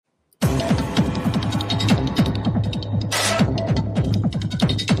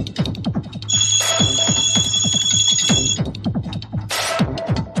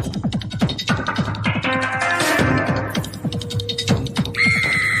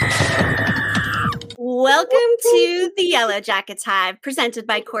Welcome to the Yellowjackets Hive, presented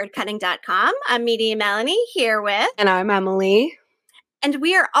by cordcutting.com. I'm Media Melanie, here with... And I'm Emily. And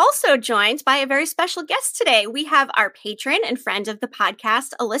we are also joined by a very special guest today. We have our patron and friend of the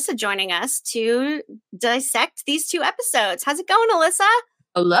podcast, Alyssa, joining us to dissect these two episodes. How's it going, Alyssa?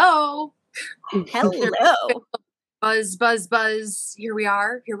 Hello. Hello. Buzz, buzz, buzz. Here we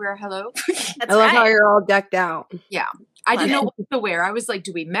are. Hello. I love how you're all decked out. Yeah. I didn't know what to wear. I was like,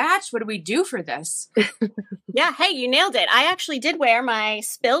 do we match? What do we do for this? Yeah. Hey, you nailed it. I actually did wear my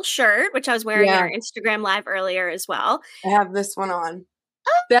Spill shirt, which I was wearing on our Instagram Live earlier as well. I have this one on.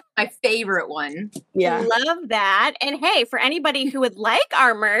 That's my favorite one. Yeah. Love that. And hey, for anybody who would like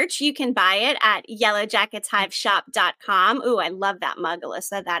our merch, you can buy it at yellowjacketshiveshop.com. Ooh, I love that mug,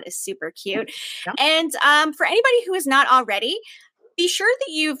 Alyssa. That is super cute. Yeah. And for anybody who is not already, be sure that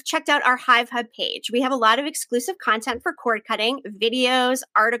you've checked out our Hive Hub page. We have a lot of exclusive content for cord cutting, videos,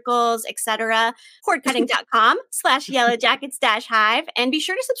 articles, etc. cordcutting.com/yellowjackets-hive. And be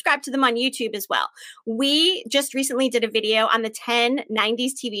sure to subscribe to them on YouTube as well. We just recently did a video on the 10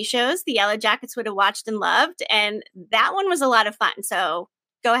 90s TV shows the Yellowjackets would have watched and loved. And that one was a lot of fun. So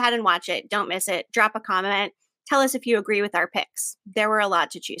go ahead and watch it. Don't miss it. Drop a comment. Tell us if you agree with our picks. There were a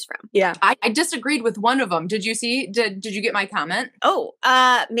lot to choose from. Yeah. I disagreed with one of them. Did you see? Did you get my comment? Oh,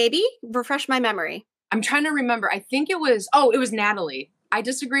 maybe. Refresh my memory. I'm trying to remember. I think it was Natalie. I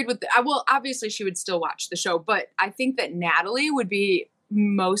disagreed with, well, obviously she would still watch the show, but I think that Natalie would be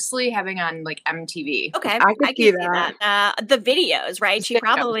mostly having on like MTV. Okay. I can see that. The videos, right? She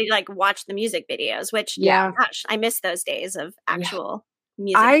probably like watched the music videos, which, gosh, I miss those days of actual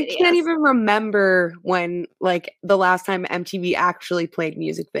music videos. Can't even remember when, like, the last time MTV actually played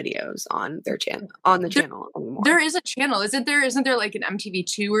music videos on their channel, channel anymore. There is a channel, isn't there? Isn't there like an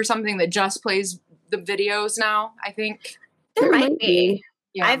MTV2 or something that just plays the videos now? I think there might be.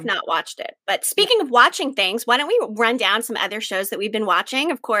 Yeah. I've not watched it. But speaking of watching things, why don't we run down some other shows that we've been watching?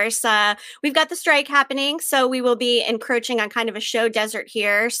 Of course, we've got the strike happening, so we will be encroaching on kind of a show desert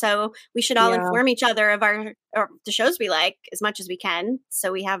here. So we should all inform each other of the shows we like as much as we can,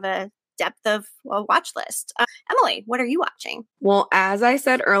 so we have a depth of a watch list. Emily, what are you watching? Well, as I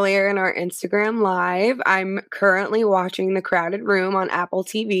said earlier in our Instagram Live, I'm currently watching The Crowded Room on Apple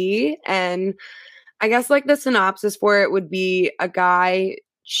TV, and I guess like the synopsis for it would be a guy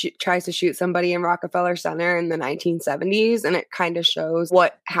tries to shoot somebody in Rockefeller Center in the 1970s, and it kind of shows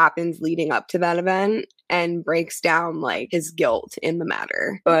what happens leading up to that event and breaks down like his guilt in the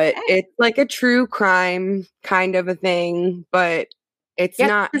matter. But it's like a true crime kind of a thing, but it's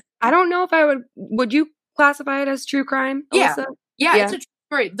not. I don't know if would you classify it as true crime, Alyssa? Yeah, it's a true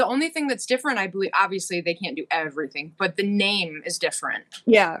story. The only thing that's different, I believe, obviously they can't do everything, but the name is different.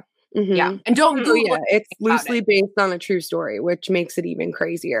 Yeah. Mm-hmm. Yeah, and don't Google it's loosely based on a true story, which makes it even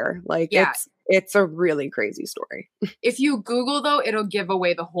crazier. Like it's a really crazy story. If you Google though, it'll give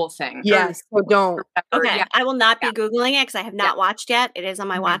away the whole thing. Yes, so don't. Okay, I will not be Googling it because I have not watched yet. It is on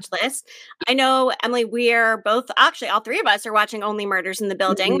my watch list. I know, Emily, we are both, actually all three of us are watching Only Murders in the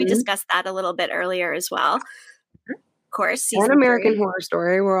Building. We discussed that a little bit earlier as well. Course, and American Horror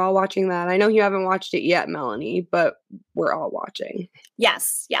Story. We're all watching that. I know you haven't watched it yet, Melanie, but we're all watching.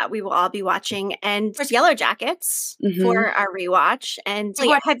 Yes, we will all be watching. And there's Yellowjackets for our rewatch. And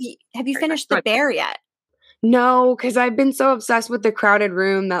have you finished The Bear yet? No, because I've been so obsessed with The Crowded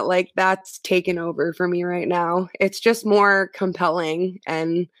Room that like that's taken over for me right now. It's just more compelling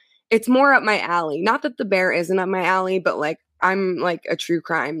and it's more up my alley. Not that The Bear isn't up my alley, but like I'm like a true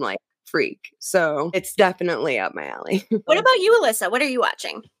crime like freak, so it's definitely up my alley. What about you, Alyssa? What are you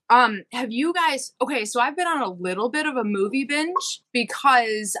watching? Have you guys, so I've been on a little bit of a movie binge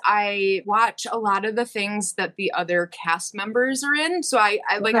because I watch a lot of the things that the other cast members are in. So I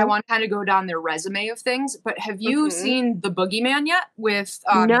want to kind of go down their resume of things. But have you seen The Boogeyman yet?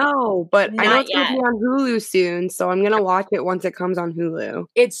 No, but I know it's going to be on Hulu soon. So I'm going to watch it once it comes on Hulu.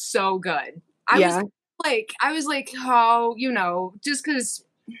 It's so good. I was like, oh, just because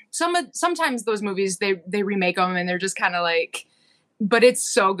sometimes those movies, they remake them and they're just kind of like, but it's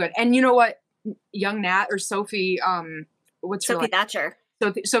so good. And you know what? Young Nat or Sophie, Sophie Thatcher.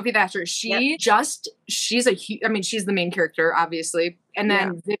 Sophie Thatcher. She's the main character, obviously. And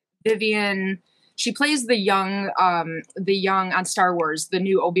then Vivian, she plays the young on Star Wars, the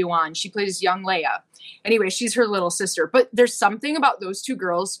new Obi-Wan. She plays young Leia. Anyway, she's her little sister. But there's something about those two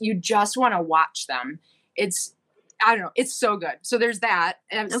girls, you just want to watch them. I don't know. It's so good. So there's that.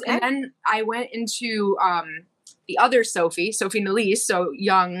 And then I went into the other Sophie Nalise, so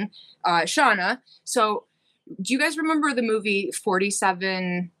young Shauna. So do you guys remember the movie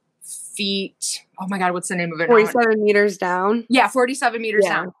 47 Feet? Oh my God, what's the name of it? 47 Meters Down? Yeah, 47 Meters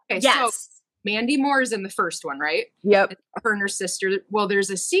Down. Okay, yes. Mandy Moore's in the first one, right? Yep. Her and her sister. Well, there's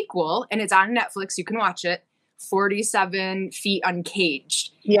a sequel, and it's on Netflix. You can watch it. 47 Feet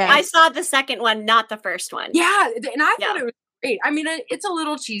Uncaged. Yeah. I saw the second one, not the first one. Yeah, and I thought it was great. I mean, it's a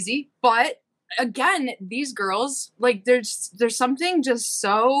little cheesy, but again, these girls, like, there's something just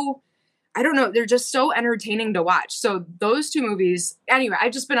so, I don't know, they're just so entertaining to watch. So those two movies, anyway,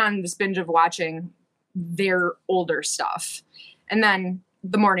 I've just been on this binge of watching their older stuff. And then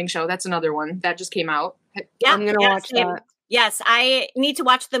The Morning Show, that's another one that just came out. Yeah, I'm going to watch that. Yes, I need to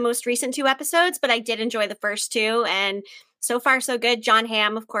watch the most recent 2 episodes, but I did enjoy the first 2, and so far so good. John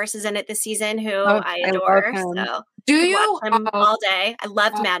Hamm, of course, is in it this season, who I adore. So do you watch him all day? I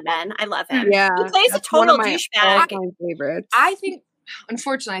loved Mad Men. I love him. Yeah, he plays a total douchebag. Favorites. I think,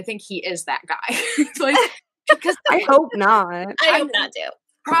 unfortunately, I think he is that guy. Like, because I hope not. I hope not, too.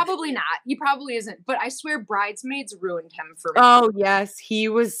 Probably not. He probably isn't. But I swear, Bridesmaids ruined him for me. Oh yes, he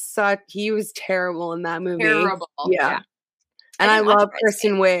was terrible in that movie. Terrible. Yeah. And I love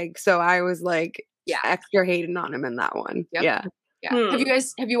Kristen Wiig, so I was like, extra hating on him in that one. Yep. Yeah. Yeah.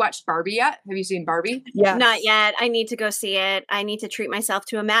 Have you watched Barbie yet? Have you seen Barbie? Yeah. Not yet. I need to go see it. I need to treat myself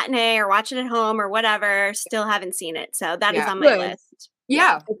to a matinee or watch it at home or whatever. Still haven't seen it. So that is on my list.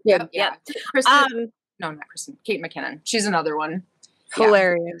 Yeah. Yep. Kristen, no, not Kristen. Kate McKinnon. She's another one.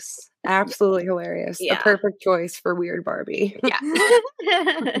 Hilarious. Absolutely hilarious. Yeah. The perfect choice for Weird Barbie. Yeah.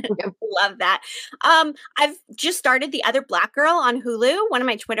 Love that. I've just started The Other Black Girl on Hulu. One of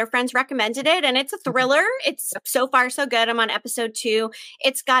my Twitter friends recommended it, and it's a thriller. It's so far so good. I'm on episode 2.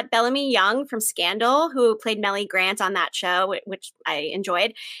 It's got Bellamy Young from Scandal, who played Mellie Grant on that show, which I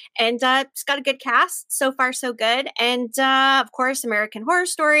enjoyed. And it's got a good cast. So far so good. And of course, American Horror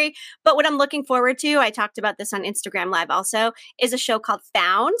Story. But what I'm looking forward to, I talked about this on Instagram Live also, is a show called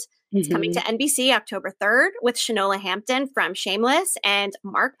Found. It's coming to NBC October 3rd with Shanola Hampton from Shameless and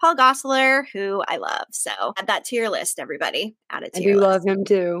Mark Paul Gosselaar, who I love. So add that to your list, everybody. Add it to your list. I do love him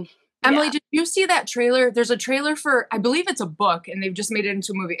too. Emily, did you see that trailer? There's a trailer for, I believe it's a book, and they've just made it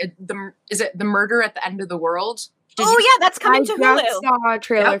into a movie. Is it The Murder at the End of the World? Yeah, that's coming to Hulu. I saw a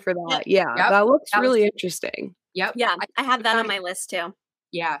trailer for that. Yeah, that looks really interesting. Yep. Yeah, I have that on my list too.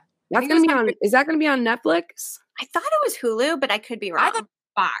 Yeah. That's going to be on, is that going to be on Netflix? I thought it was Hulu, but I could be wrong. I thought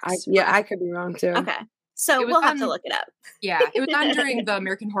Fox. I could be wrong too. Okay. So we'll have to look it up. Yeah, it was on during the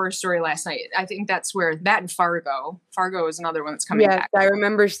American Horror Story last night. I think that's where that and Fargo. Fargo is another one that's coming back. I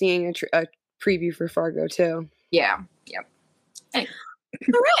remember seeing a preview for Fargo too. Yeah. Yep.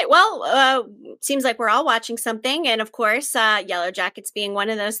 All right. Well, seems like we're all watching something. And of course, Yellowjackets being one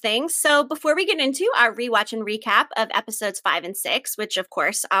of those things. So before we get into our rewatch and recap of episodes 5 and 6, which of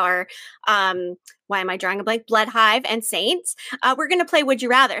course are, why am I drawing a blank? Blood Hive and Saints. We're going to play Would You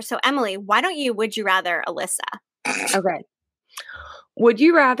Rather. So Emily, why don't you Would You Rather Alyssa? Okay. Would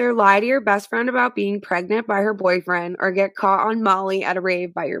you rather lie to your best friend about being pregnant by her boyfriend or get caught on Molly at a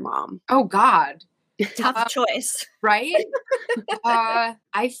rave by your mom? Oh, God. Tough choice. Right? I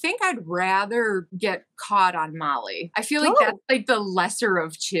think I'd rather get caught on Molly. I feel like that's like the lesser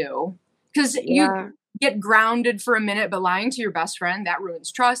of two. Because you get grounded for a minute, but lying to your best friend, that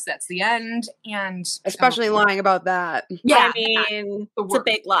ruins trust. That's the end. And especially lying about that. Yeah. I mean, it's a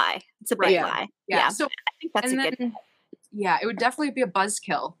big lie. It's a big lie. Yeah. So I think that's a good. Yeah, it would definitely be a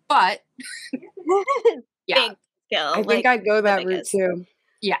buzzkill. But big skill. I think I'd go that route too.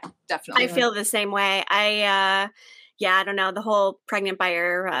 Yeah, definitely. I feel the same way. I don't know. The whole pregnant by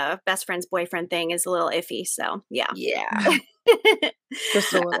your best friend's boyfriend thing is a little iffy. So, yeah. Yeah.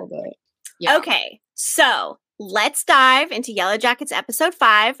 Just a little bit. Yeah. Okay. So, let's dive into Yellowjackets episode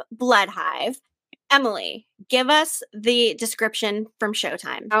 5, Blood Hive. Emily, give us the description from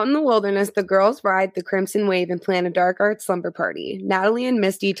Showtime. Out in the wilderness, the girls ride the Crimson Wave and plan a dark art slumber party. Natalie and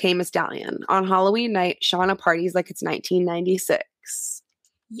Misty tame a stallion. On Halloween night, Shauna parties like it's 1996.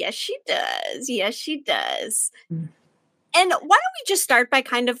 Yes, she does. Yes, she does. And why don't we just start by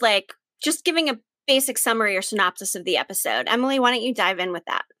kind of like just giving a basic summary or synopsis of the episode? Emily, why don't you dive in with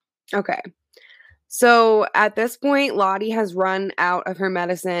that? Okay. So at this point, Lottie has run out of her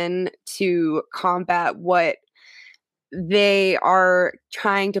medicine to combat what they are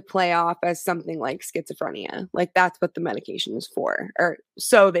trying to play off as something like schizophrenia. Like that's what the medication is for, or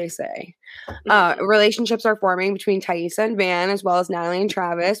so they say. Relationships are forming between Taissa and Van, as well as Natalie and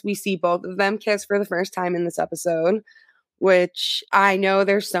Travis. We see both of them kiss for the first time in this episode, which I know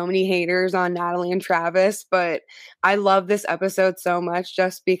there's so many haters on Natalie and Travis, but I love this episode so much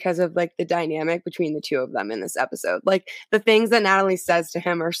just because of like the dynamic between the two of them in this episode. Like the things that Natalie says to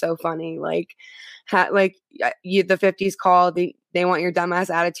him are so funny. Like, the 50s call, they want your dumbass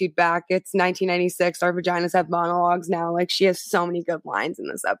attitude back. It's 1996. Our vaginas have monologues now. Like she has so many good lines in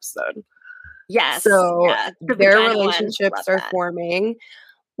this episode. Yes. So Yeah. The their vagina ones, relationships love are that. forming.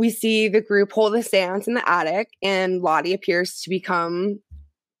 We see the group hold a seance in the attic, and Lottie appears to become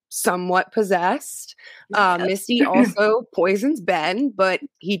somewhat possessed. Yes. Misty also poisons Ben, but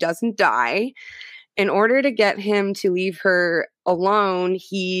he doesn't die. In order to get him to leave her alone,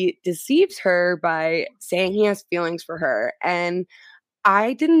 he deceives her by saying he has feelings for her. And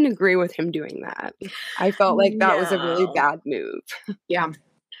I didn't agree with him doing that. I felt like that was a really No. bad move. Yeah.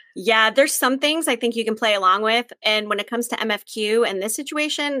 Yeah, there's some things I think you can play along with. And when it comes to MFQ and this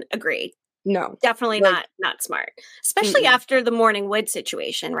situation, agree. No. Definitely Like, not smart. Especially after the morning wood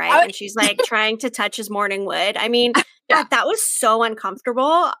situation, right? When she's like trying to touch his morning wood. I mean, that was so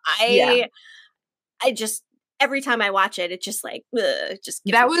uncomfortable. I just every time I watch it, it just like just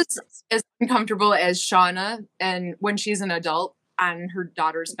gives that me was chills. as uncomfortable as Shauna and when she's an adult on her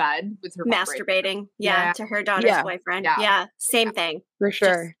daughter's bed with her vibrator. Masturbating, Yeah. to her daughter's Yeah. boyfriend. Yeah. Yeah, same thing. for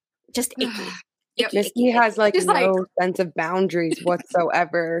sure. Just icky. Yep. Misty has like She's no sense of boundaries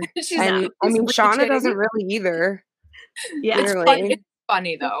whatsoever. She's And I mean, Shauna reaching. doesn't really either. Yeah. It's Clearly. funny. It's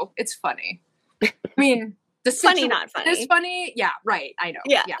funny though. It's funny. I mean, the Funny, not funny. It's funny. Yeah, right. I know.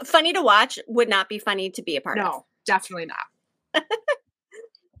 Yeah. Funny to watch, would not be funny to be a part of. No, definitely not.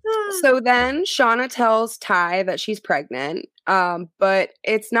 So then Shauna tells Ty that she's pregnant. But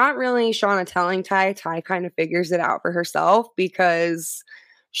it's not really Shauna telling Ty. Ty kind of figures it out for herself because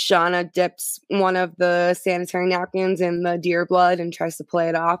Shauna dips one of the sanitary napkins in the deer blood and tries to play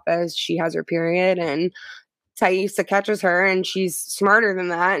it off as she has her period. And Thaisa catches her, and she's smarter than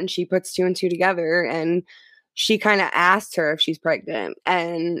that, and she puts two and two together, and she kind of asked her if she's pregnant.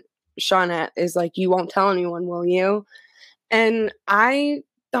 And Shauna is like, "You won't tell anyone, will you?" And I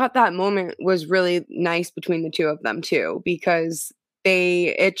thought that moment was really nice between the two of them too, because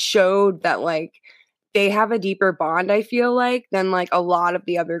it showed that like they have a deeper bond, I feel like, than like a lot of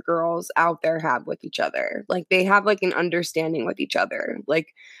the other girls out there have with each other. Like they have like an understanding with each other. Like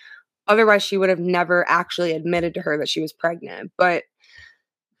otherwise she would have never actually admitted to her that she was pregnant. But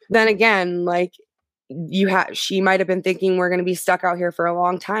then again, like she might have been thinking we're going to be stuck out here for a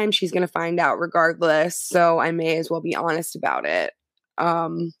long time. She's going to find out regardless. So I may as well be honest about it.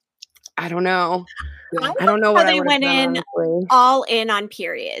 I don't know. I don't know what they I would went have done, in honestly. all in on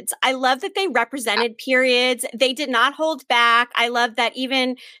periods. I love that they represented periods. They did not hold back. I love that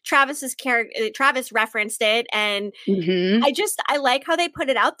even Travis's character, Travis referenced it. And I like how they put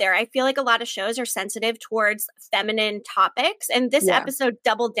it out there. I feel like a lot of shows are sensitive towards feminine topics. And this episode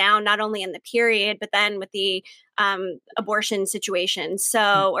doubled down not only in the period, but then with the abortion situation.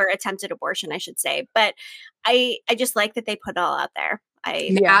 So, or attempted abortion, I should say. But I just like that they put it all out there.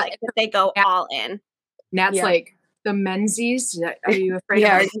 I like that they go all in. Nat's like, the Menzies? Are you afraid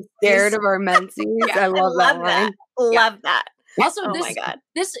are of you scared of our Menzies? I love that line. Love that. Also, my God.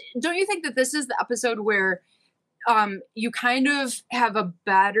 This don't you think that this is the episode where you kind of have a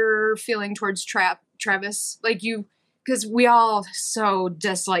better feeling towards Travis? Like because we all so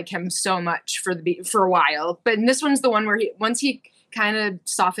dislike him so much for a while. But this one's the one where once he kind of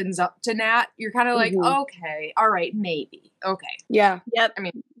softens up to Nat, you're kind of like, okay, all right, maybe. Okay. Yeah. Yep. I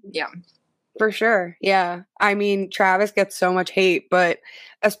mean, yeah. For sure. Yeah. I mean, Travis gets so much hate, but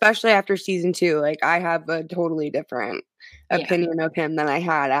especially after season 2, like I have a totally different opinion of him than I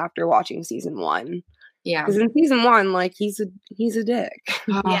had after watching season 1. Yeah. Because in season 1, like he's a dick.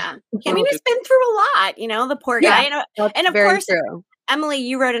 Yeah. I mean, he's been through a lot, the poor guy. And of course, true. Emily,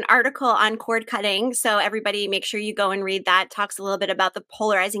 you wrote an article on cord cutting. So everybody make sure you go and read that. Talks a little bit about the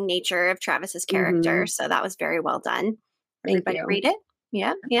polarizing nature of Travis's character. So that was very well done. Everybody read it.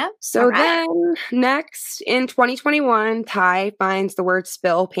 Yeah. Yeah. So then next in 2021, Ty finds the word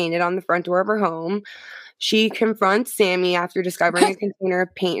spill painted on the front door of her home. She confronts Sammy after discovering a container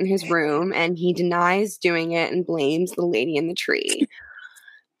of paint in his room, and he denies doing it and blames the lady in the tree.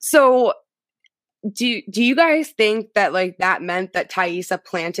 So do you guys think that like that meant that Thaisa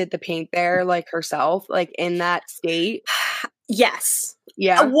planted the paint there like herself, like in that state? Yes.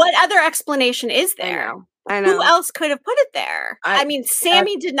 Yeah. What other explanation is there? I know. Who else could have put it there? I mean,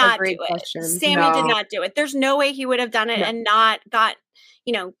 Sammy did not do it. Sammy did not do it. There's no way he would have done it and not got,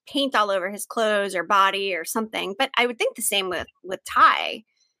 paint all over his clothes or body or something. But I would think the same with Ty.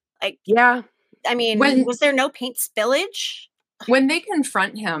 Like, yeah. I mean, was there no paint spillage? When they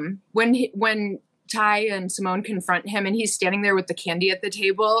confront him, when Ty and Simone confront him and he's standing there with the candy at the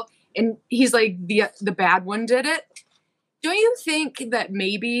table and he's like, the bad one did it. Don't you think that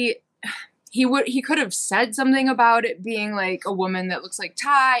maybe he could have said something about it being like a woman that looks like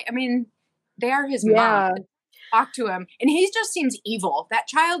Ty? I mean, they are his mom. Talk to him. And he just seems evil. That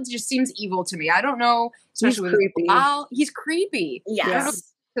child just seems evil to me. I don't know. Especially he's creepy. He's creepy.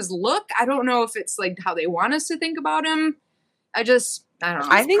 Yes. his look. I don't know if it's like how they want us to think about him. I don't know.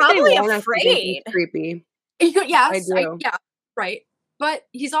 I think probably they want us to think afraid. he's creepy. Yes, I do. yeah, right. But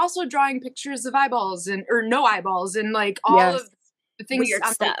he's also drawing pictures of eyeballs or no eyeballs and like all of the things, weird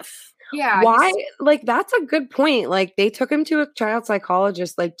stuff. Yeah. Why? Like, that's a good point. Like, they took him to a child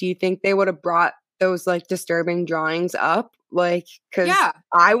psychologist. Like, do you think they would have brought those like disturbing drawings up? Like, because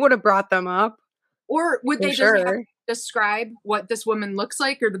I would have brought them up. Or would they just describe what this woman looks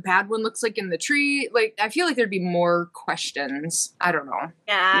like or the bad one looks like in the tree? Like, I feel like there'd be more questions. I don't know.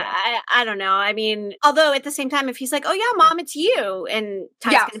 Yeah. I don't know. I mean, although at the same time, if he's like, oh yeah, Mom, it's you. And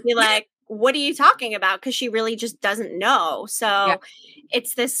Ty's going to be like, what are you talking about? Because she really just doesn't know. So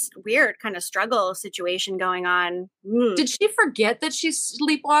it's this weird kind of struggle situation going on. Did she forget that she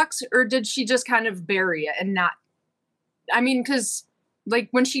sleepwalks, or did she just kind of bury it and not? I mean, because like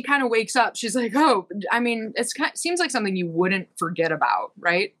when she kind of wakes up, she's like, oh, I mean, seems like something you wouldn't forget about,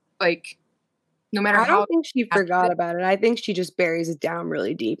 right? Like, no matter how. I don't think she forgot about it. I think she just buries it down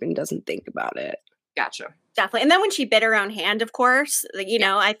really deep and doesn't think about it. Gotcha. Definitely. And then when she bit her own hand, of course, you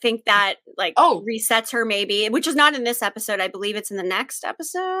know, I think that like resets her maybe, which is not in this episode. I believe it's in the next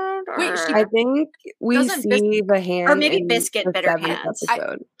episode. Wait, I think we see the hand. Or maybe Biscuit bit her hands.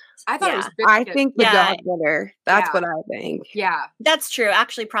 I thought it was Biscuit. I think the dog bit her. That's what I think. Yeah. That's true.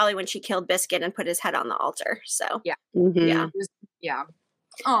 Actually, probably when she killed Biscuit and put his head on the altar. So yeah. Mm-hmm. Yeah.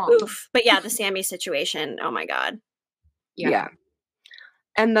 Oof. But yeah, the Sammy situation. Oh my God. Yeah.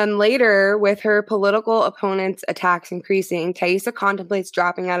 And then later, with her political opponent's attacks increasing, Taissa contemplates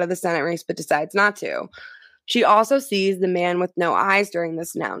dropping out of the Senate race but decides not to. She also sees the man with no eyes during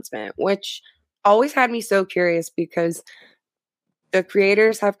this announcement, which always had me so curious because the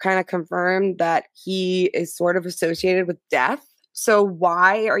creators have kind of confirmed that he is sort of associated with death. So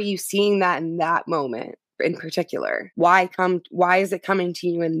why are you seeing that in that moment in particular? Why is it coming to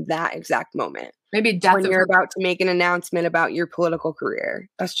you in that exact moment? Maybe death when you're about to make an announcement about your political career.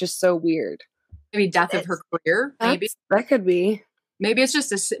 That's just so weird. Maybe death of her career. Maybe that could be. Maybe it's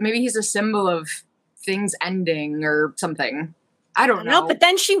just maybe he's a symbol of things ending or something. I don't know. But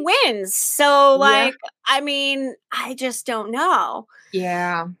then she wins. So like, I mean, I just don't know.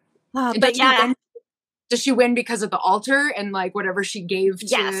 Yeah. But does she win because of the altar and like whatever she gave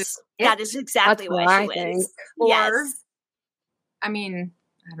to that is exactly why she wins. Or, I mean,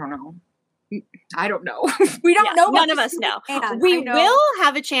 I don't know. I don't know. We don't know. None of us know. We will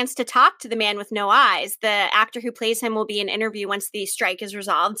have a chance to talk to the man with no eyes. The actor who plays him will be in interview once the strike is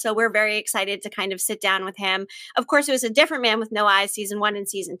resolved. So we're very excited to kind of sit down with him. Of course, it was a different man with no eyes, season 1 and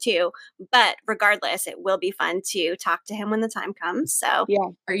season 2. But regardless, it will be fun to talk to him when the time comes. So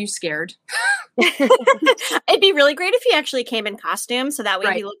Are you scared? It'd be really great if he actually came in costume. So that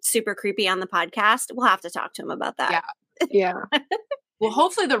way he looked super creepy on the podcast. We'll have to talk to him about that. Yeah. Well,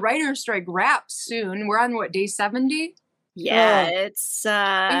 hopefully the writer's strike wraps soon. We're on day 70? Yeah, it's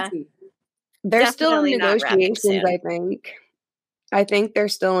they're still in negotiations, I think. I think they're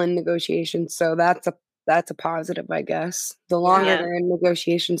still in negotiations, so that's a positive, I guess. The longer they're in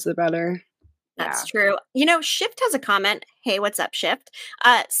negotiations, the better. That's true. You know, Shift has a comment. Hey, what's up, Shift?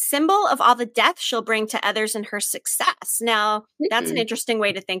 Symbol of all the death she'll bring to others in her success. Now, that's an interesting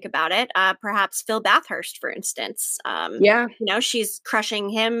way to think about it. Perhaps Phil Bathurst, for instance. You know, she's crushing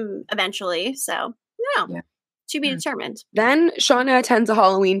him eventually. So, to be determined. Then Shauna attends a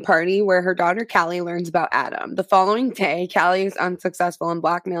Halloween party where her daughter Callie learns about Adam. The following day, Callie is unsuccessful in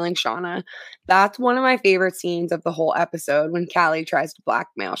blackmailing Shauna. That's one of my favorite scenes of the whole episode, when Callie tries to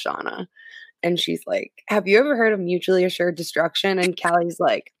blackmail Shauna. And she's like, have you ever heard of mutually assured destruction? And Callie's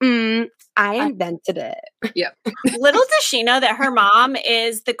like, I invented it. Yep. Little does she know that her mom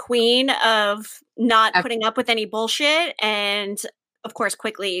is the queen of not putting up with any bullshit. And of course,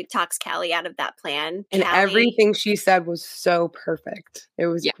 quickly talks Callie out of that plan. And everything she said was so perfect. It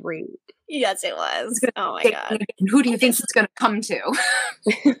was great. Yes, it was. Oh my God. And who do you think it's going to come to?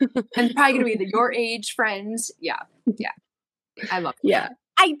 And probably going to be your age friends. Yeah. I love it. Yeah.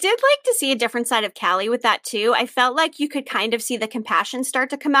 I did like to see a different side of Callie with that too. I felt like you could kind of see the compassion start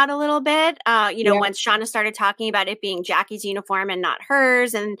to come out a little bit. Once Shauna started talking about it being Jackie's uniform and not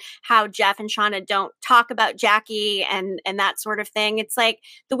hers, and how Jeff and Shauna don't talk about Jackie and that sort of thing. It's like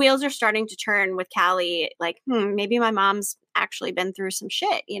the wheels are starting to turn with Callie. Like, maybe my mom's actually been through some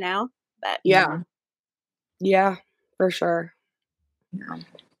shit, you know? But yeah, for sure. Yeah.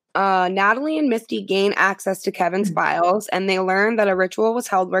 Natalie and Misty gain access to Kevin's files, and they learn that a ritual was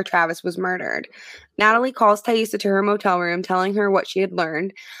held where Travis was murdered. Natalie calls Taissa to her motel room, telling her what she had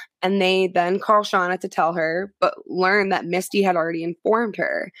learned, and they then call Shauna to tell her, but learn that Misty had already informed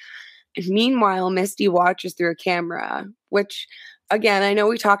her. And meanwhile, Misty watches through a camera, which again, I know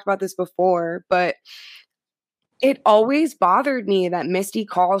we talked about this before, but it always bothered me that Misty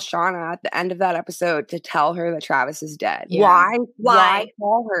calls Shauna at the end of that episode to tell her that Travis is dead. Yeah. Why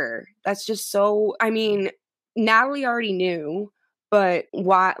call her? That's just so, I mean, Natalie already knew, but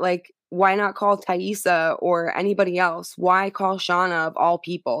why not call Thaisa or anybody else? Why call Shauna of all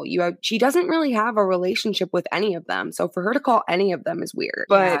people? She doesn't really have a relationship with any of them. So for her to call any of them is weird.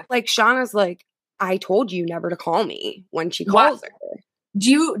 But like Shauna's like, I told you never to call me when she calls her.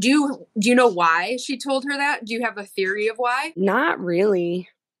 Do you know why she told her that? Do you have a theory of why? Not really.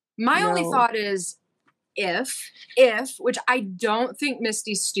 My only thought is if, which I don't think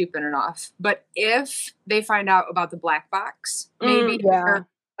Misty's stupid enough, but if they find out about the black box, maybe in her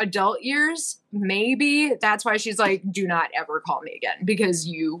adult years, maybe that's why she's like, do not ever call me again because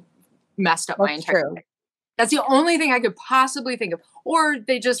you messed up my entire life. That's the only thing I could possibly think of. Or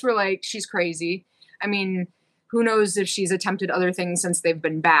they just were like, she's crazy. I mean, who knows if she's attempted other things since they've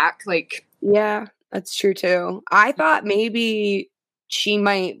been back? Like, yeah, that's true too. I thought maybe she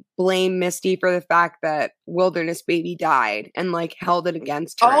might blame Misty for the fact that Wilderness Baby died and like held it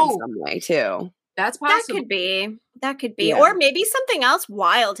against her in some way too. That's possible. That could be. Yeah. Or maybe something else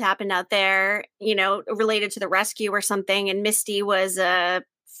wild happened out there, you know, related to the rescue or something. And Misty was a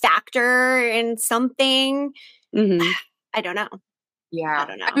factor in something. Mm-hmm. I don't know. Yeah. I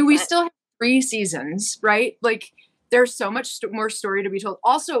don't know. I mean, we still have 3 seasons, right? Like, there's so much more story to be told.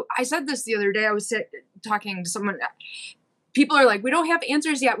 Also, I said this the other day. I was talking to someone. People are like, we don't have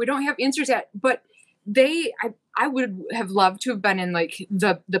answers yet. We don't have answers yet. But I would have loved to have been in like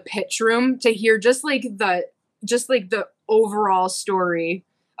the pitch room to hear just like the overall story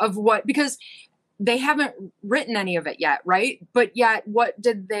of what, because they haven't written any of it yet, right? But yet, what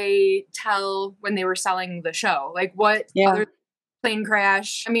did they tell when they were selling the show? Like what other plane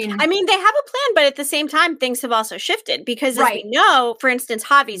crash? I mean, they have a plan, but at the same time, things have also shifted because as we know, for instance,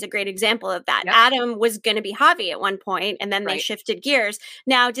 Javi's a great example of that. Yep. Adam was going to be Javi at one point, and then they shifted gears.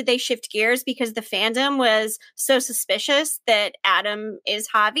 Now, did they shift gears because the fandom was so suspicious that Adam is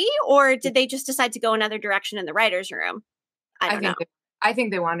Javi, or did they just decide to go another direction in the writer's room? I don't know. I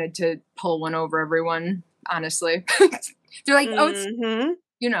think they wanted to pull one over everyone, honestly. They're like, oh, it's,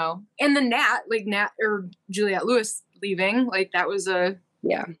 you know, and the Nat or Juliette Lewis leaving, like that was a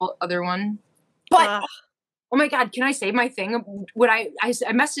other one. But oh my God, can I say my thing? What I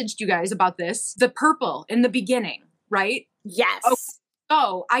messaged you guys about this, the purple in the beginning, right? Yes. Okay.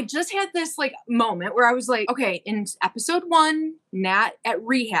 So I just had this like moment where I was like, okay, in episode 1, Nat at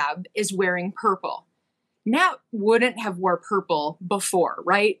rehab is wearing purple. Nat wouldn't have wore purple before,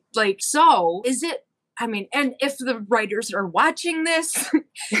 right? Like, so is it, I mean, and if the writers are watching this,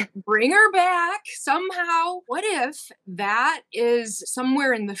 bring her back somehow. What if that is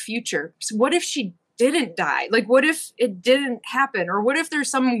somewhere in the future? So what if she didn't die? Like, what if it didn't happen? Or what if there's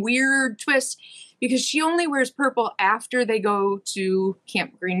some weird twist? Because she only wears purple after they go to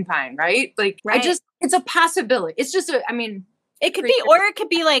Camp Green Pine, right? Like, it's a possibility. It's just it could be, or it could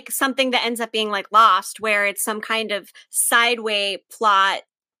be like something that ends up being like Lost, where it's some kind of sideway plot,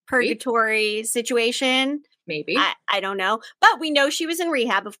 purgatory situation. Maybe. I don't know. But we know she was in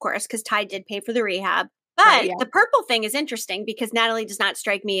rehab, of course, because Ty did pay for the rehab. But the purple thing is interesting because Natalie does not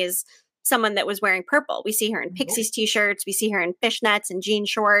strike me as someone that was wearing purple. We see her in Pixies t-shirts. We see her in fishnets and jean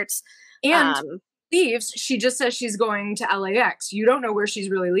shorts. And leaves, she just says she's going to LAX. You don't know where she's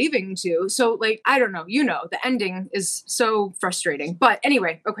really leaving to. So, like, I don't know. You know, the ending is so frustrating. But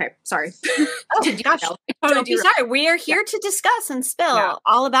anyway, okay, sorry. Oh, gosh. Don't be sorry. We are here to discuss and spill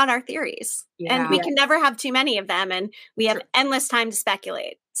all about our theories. Yeah. And we can never have too many of them. And we have endless time to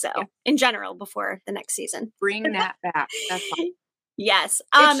speculate. So, in general, before the next season. Bring that back. That's fine. Yes.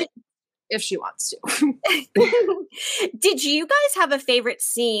 If she wants to. Did you guys have a favorite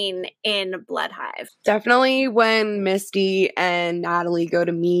scene in Blood Hive? Definitely when Misty and Natalie go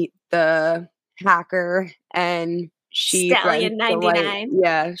to meet the hacker and she Stallion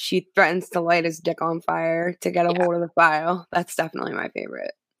 99. She threatens to light his dick on fire to get a hold of the file. That's definitely my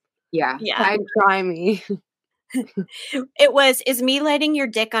favorite. Yeah. Try me. It was, is me lighting your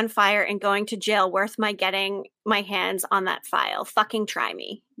dick on fire and going to jail worth my getting my hands on that file? Fucking try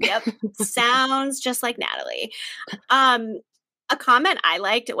me. Yep. Sounds just like Natalie. A comment I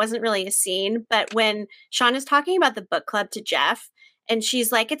liked, it wasn't really a scene, but when Sean is talking about the book club to Jeff, and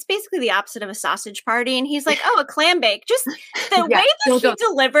she's like, it's basically the opposite of a sausage party. And he's like, oh, a clam bake. Just the way that he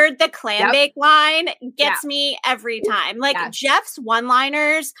delivered the clam bake line gets me every time. Like Jeff's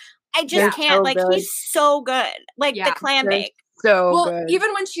one-liners, I just can't. So like, good. He's so good. Like the clam bake. So good.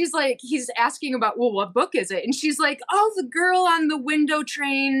 Even when she's like, he's asking about, well, what book is it? And she's like, oh, the girl on the window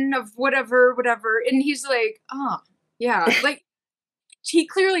train of whatever. And he's like, oh, yeah. Like, he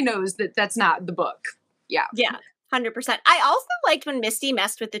clearly knows that that's not the book. Yeah. Yeah. 100%. I also liked when Misty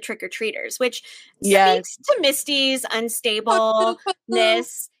messed with the trick-or-treaters, which Yes. speaks to Misty's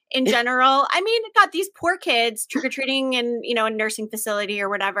unstableness in general. I mean, got these poor kids trick-or-treating in, a nursing facility or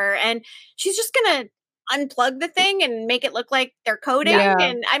whatever, and she's just gonna unplug the thing and make it look like they're coding. Yeah.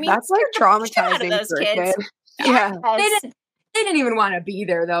 And I mean, That's like scared the shit out of traumatizing those for a kids. kid. Yeah. They didn't even want to be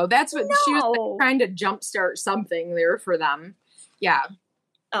there, though. That's what she was No. trying to jumpstart something there for them. Yeah.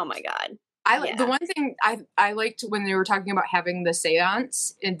 Oh my God. The one thing I liked when they were talking about having the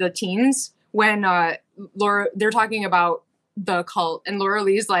seance in the teens, when they're talking about the occult, and Laura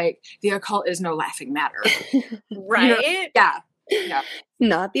Lee's like, the occult is no laughing matter. Right? Yeah.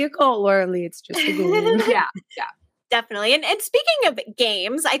 Not the occult, Laura Lee. It's just a game. Yeah. Definitely. And speaking of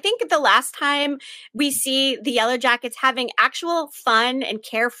games, I think the last time we see the Yellowjackets having actual fun and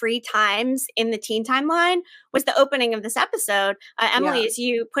carefree times in the teen timeline was the opening of this episode. Emily, as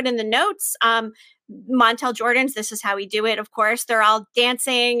you put in the notes, Montel Jordan's This Is How We Do It, of course. They're all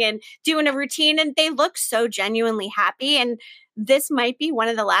dancing and doing a routine, and they look so genuinely happy. And this might be one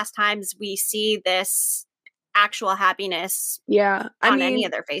of the last times we see this actual happiness on any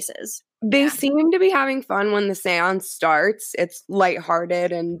of their faces. They seem to be having fun when the seance starts. It's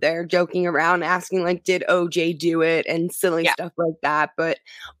lighthearted and they're joking around, asking like, did OJ do it? And silly stuff like that. But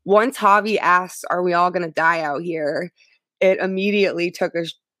once Javi asks, are we all going to die out here? It immediately took a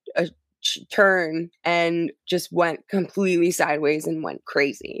turn and just went completely sideways and went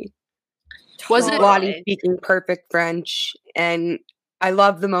crazy. Was it Lottie speaking perfect French? And I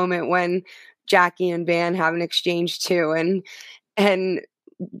love the moment when Jackie and Van have an exchange too. And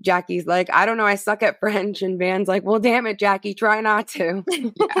Jackie's like, I don't know, I suck at French. And Van's like, well, damn it, Jackie, try not to.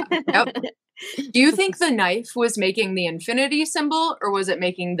 Yep. Do you think the knife was making the infinity symbol, or was it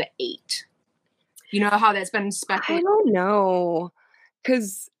making the 8? You know how that's been speculated? I don't know.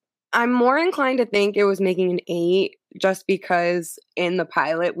 Because I'm more inclined to think it was making an 8 just because in the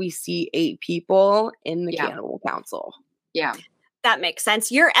pilot we see 8 people in the Cannibal Council. Yeah. That makes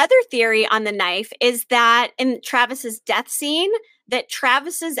sense. Your other theory on the knife is that in Travis's death scene, that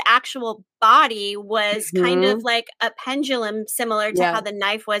Travis's actual body was kind of like a pendulum, similar to how the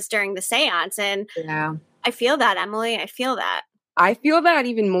knife was during the seance. And I feel that, Emily. I feel that. I feel that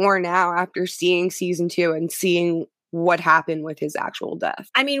even more now after seeing season 2 and seeing what happened with his actual death.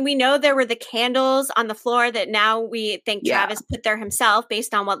 I mean, we know there were the candles on the floor that now we think Travis put there himself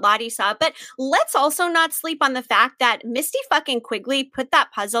based on what Lottie saw. But let's also not sleep on the fact that Misty fucking Quigley put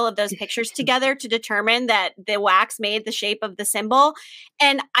that puzzle of those pictures together to determine that the wax made the shape of the symbol.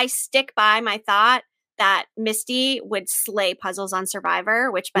 And I stick by my thought that Misty would slay puzzles on Survivor,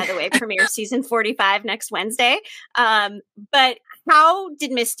 which, by the way, premieres season 45 next Wednesday. But how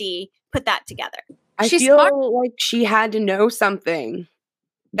did Misty put that together? I feel like she had to know something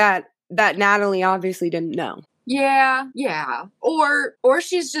that Natalie obviously didn't know. Yeah. Or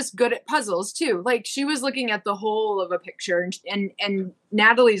she's just good at puzzles too. Like she was looking at the whole of a picture, and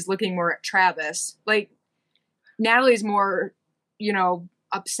Natalie's looking more at Travis. Like Natalie's more,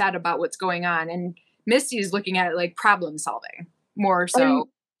 upset about what's going on, and Misty's looking at it like problem solving more so.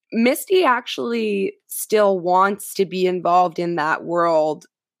 Misty actually still wants to be involved in that world,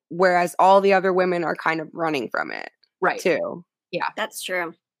 whereas all the other women are kind of running from it. Right. Too. Yeah. That's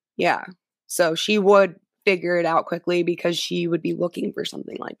true. Yeah. So she would figure it out quickly because she would be looking for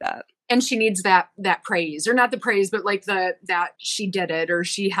something like that. And she needs that praise, or not the praise, but like that she did it or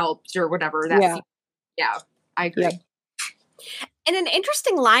she helped or whatever. Yeah, I agree. Yep. And an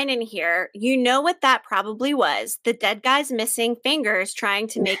interesting line in here, you know what that probably was. The dead guy's missing fingers trying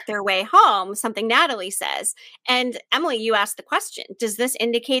to make their way home, something Natalie says. And Emily, you asked the question, does this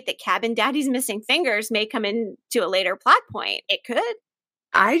indicate that Cabin Daddy's missing fingers may come into a later plot point? It could.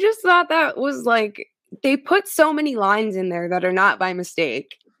 I just thought that was like, they put so many lines in there that are not by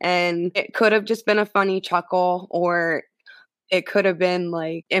mistake. And it could have just been a funny chuckle, or it could have been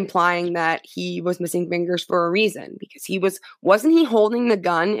like implying that he was missing fingers for a reason, because wasn't he holding the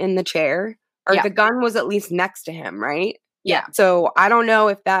gun in the chair, or the gun was at least next to him, right? Yeah. So I don't know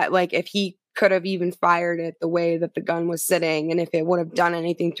if that, like, if he could have even fired it the way that the gun was sitting, and if it would have done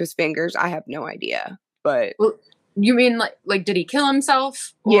anything to his fingers, I have no idea. But well, you mean like did he kill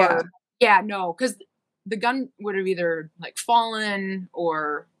himself? Or, no, because the gun would have either like fallen,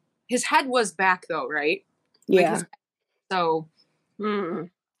 or his head was back though, right? Yeah. So it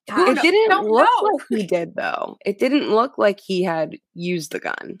didn't look like he did, though. It didn't look like he had used the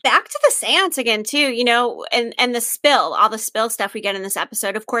gun. Back to the seance again, too, and the spill, all the spill stuff we get in this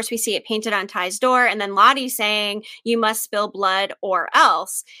episode. Of course, we see it painted on Ty's door, and then Lottie saying, you must spill blood or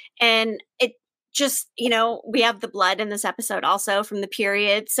else. And just, we have the blood in this episode also from the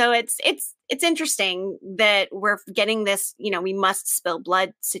period. So it's interesting that we're getting this, we must spill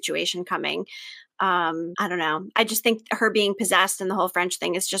blood situation coming. I don't know. I just think her being possessed and the whole French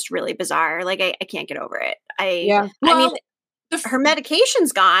thing is just really bizarre. Like I can't get over it. I mean, her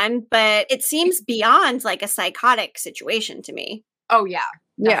medication's gone, but it seems beyond like a psychotic situation to me. Oh yeah.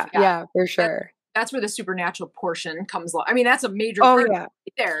 Yeah, for sure. That's where the supernatural portion comes along. I mean, that's a major part right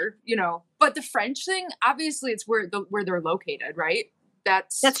there, But the French thing, obviously, it's where they're located, right?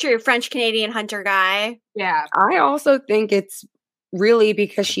 That's true. French Canadian hunter guy. Yeah. I also think it's really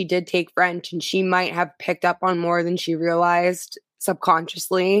because she did take French, and she might have picked up on more than she realized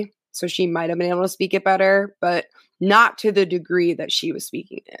subconsciously. So she might have been able to speak it better, but not to the degree that she was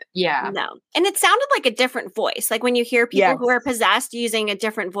speaking it. Yeah. No. And it sounded like a different voice. Like when you hear people who are possessed using a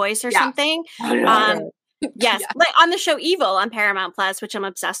different voice or something. Yes. Like on the show Evil on Paramount Plus, which I'm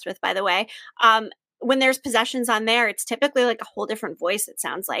obsessed with, by the way. When there's possessions on there, it's typically like a whole different voice, it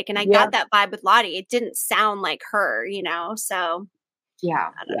sounds like. And I got that vibe with Lottie. It didn't sound like her, So yeah.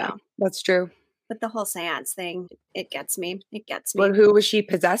 I don't know. That's true. But the whole seance thing, it gets me. But who was she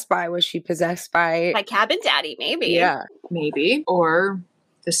possessed by? Was she possessed by Cabin Daddy, maybe. Yeah. Maybe. Or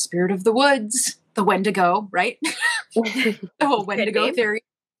the spirit of the woods. The Wendigo, right? The whole Wendigo theory.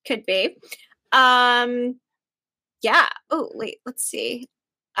 Could be. Yeah. Oh, wait, let's see.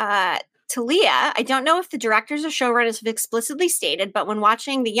 Talia, I don't know if the directors or showrunners have explicitly stated, but when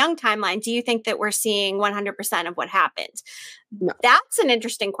watching the Young timeline, do you think that we're seeing 100% of what happened? No. That's an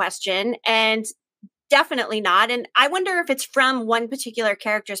interesting question, and definitely not. And I wonder if it's from one particular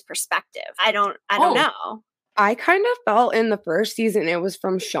character's perspective. I don't know. I kind of felt in the first season it was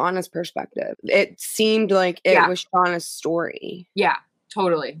from Shauna's perspective. It seemed like it was Shauna's story. Yeah,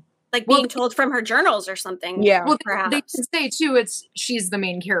 totally. Like being told from her journals or something. Yeah. Well, perhaps. they can say too, she's the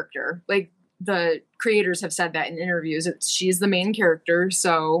main character. Like the creators have said that in interviews. She's the main character,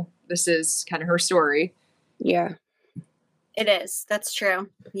 so this is kind of her story. Yeah. It is. That's true.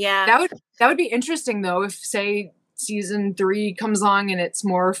 Yeah. That would be interesting though, if say season 3 comes along and it's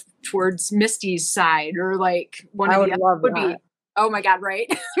more towards Misty's side, or like one of the other would be. Oh my God!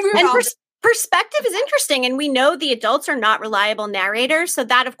 Right. And perspective is interesting, and we know the adults are not reliable narrators, so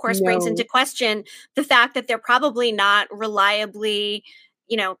that of course brings into question the fact that they're probably not reliably,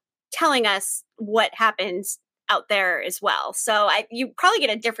 telling us what happens out there as well. So you probably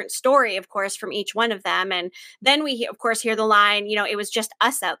get a different story, of course, from each one of them, and then we of course hear the line, it was just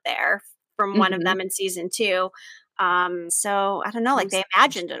us out there, from one of them in season 2. So I don't know, like they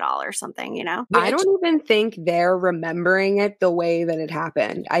imagined it all or something, I don't even think they're remembering it the way that it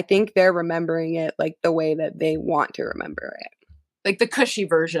happened. I think they're remembering it like the way that they want to remember it. Like the cushy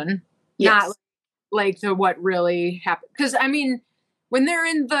version. Yes. Not like the what really happened. Because I mean, when they're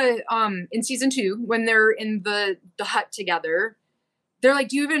in the in season 2, when they're in the hut together, they're like,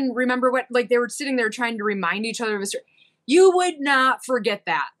 do you even remember what, like they were sitting there trying to remind each other of a story. You would not forget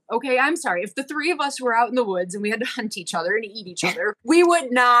that. Okay, I'm sorry. If the 3 of us were out in the woods and we had to hunt each other and eat each other, we would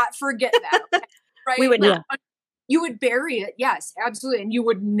not forget that. Okay? Right? We would not. You would bury it. Yes, absolutely. And you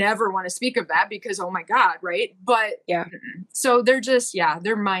would never want to speak of that because, oh my God, right? But yeah. So they're just,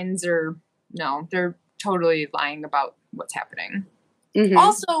 their minds are, they're totally lying about what's happening. Mm-hmm.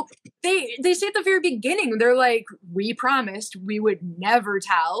 Also, they say at the very beginning, they're like, we promised we would never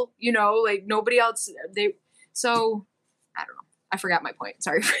tell, like nobody else. So I don't know. I forgot my point.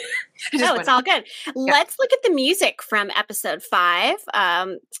 Sorry. No, it's all good. Yeah. Let's look at the music from episode 5,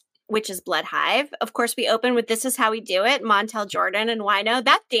 which is Blood Hive. Of course, we open with This Is How We Do It, Montel Jordan and Wino.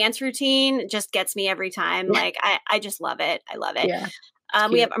 That dance routine just gets me every time. Like, I just love it. I love it. Yeah.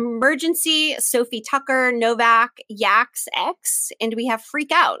 We have Emergency, Sophie Tucker, Novak, Yax X, and we have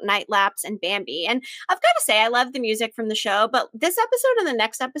Freak Out, Night Lapse, and Bambi. And I've got to say, I love the music from the show, but this episode and the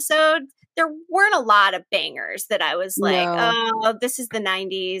next episode, there weren't a lot of bangers that I was like, oh, this is the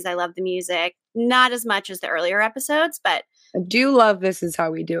 90s. I love the music. Not as much as the earlier episodes, but I do love This Is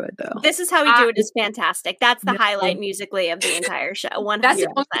How We Do It, though. This Is How We Do It is fantastic. That's the highlight musically of the entire show. 100%. That's the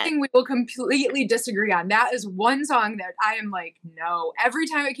only thing we will completely disagree on. That is one song that I am like, no. Every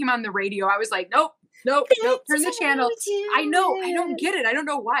time it came on the radio, I was like, nope. Turn the channel. I know. I don't get it. I don't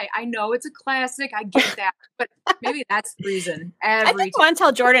know why. I know it's a classic. I get that. But maybe that's the reason. I think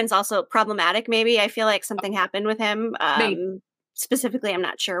Montel Jordan's also problematic, maybe. I feel like something happened with him. Specifically, I'm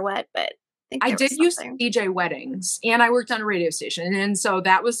not sure what, but I did use DJ weddings, and I worked on a radio station. And so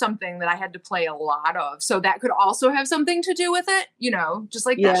that was something that I had to play a lot of. So that could also have something to do with it, just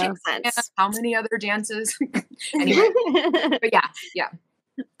like that. Makes sense. And how many other dances? Anyway, but yeah.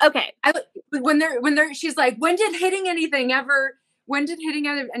 Okay. When she's like, when did hitting anything ever when did hitting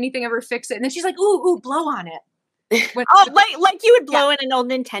anything ever fix it? And then she's like, ooh, blow on it. Like you would blow in an old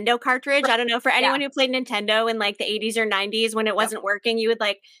Nintendo cartridge. I don't know, for anyone who played Nintendo in like the 80s or 90s when it wasn't working, you would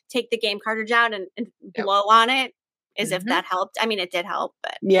like take the game cartridge out and blow on it as if that helped. I mean, it did help,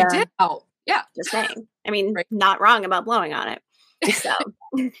 but it did help. Yeah. Just saying. I mean, not wrong about blowing on it. So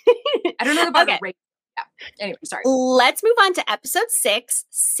I don't know about the rate. Yeah. Anyway, sorry. Let's move on to episode 6,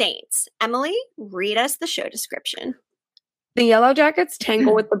 Saints. Emily, read us the show description. The Yellowjackets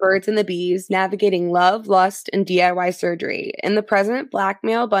tangle with the birds and the bees, navigating love, lust, and DIY surgery. In the present,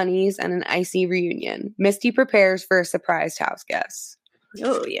 blackmail bunnies and an icy reunion. Misty prepares for a surprised house guest.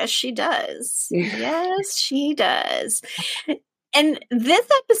 Oh, yes, she does. Yes, she does. And this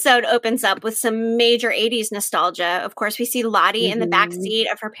episode opens up with some major 80s nostalgia. Of course, we see Lottie in the back seat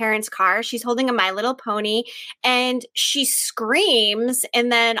of her parents' car. She's holding a My Little Pony, and she screams,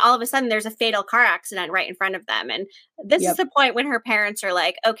 and then all of a sudden there's a fatal car accident right in front of them. And this is the point when her parents are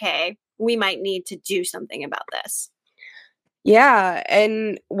like, okay, we might need to do something about this. Yeah,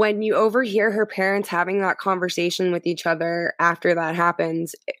 and when you overhear her parents having that conversation with each other after that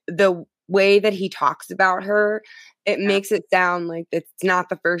happens, the way that he talks about her, it makes it sound like it's not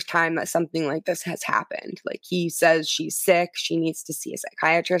the first time that something like this has happened. Like, he says she's sick, she needs to see a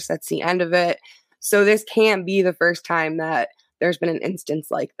psychiatrist. That's the end of it. So this can't be the first time that there's been an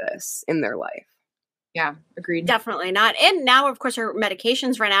instance like this in their life. Yeah, agreed. Definitely not. And now, of course, her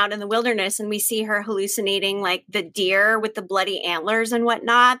medications run out in the wilderness, and we see her hallucinating like the deer with the bloody antlers and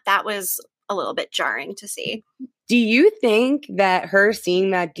whatnot. That was a little bit jarring to see. Do you think that her seeing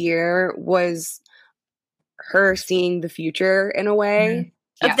that deer was her seeing the future in a way?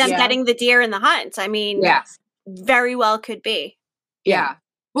 Of them getting the deer in the hunt? I mean, very well could be. Yeah.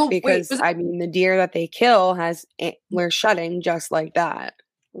 Well, because, the deer that they kill has antlers shutting just like that.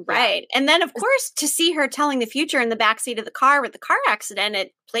 Right. And then, of course, to see her telling the future in the backseat of the car with the car accident,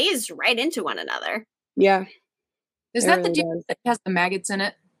 it plays right into one another. Yeah. Is that the deer that has the maggots in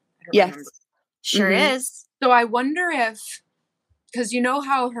it? Yes. Remember. Sure is. So I wonder if, because you know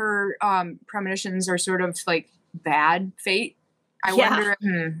how her premonitions are sort of like bad fate. I wonder.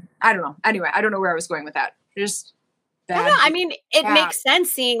 I don't know. Anyway, I don't know where I was going with that. Just I don't know. I mean, it makes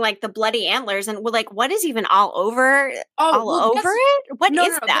sense seeing like the bloody antlers and like what is even all over it? What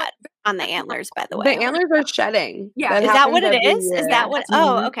is that on the antlers, by the way? The antlers are shedding. Yeah. Is that what it is? Is that what?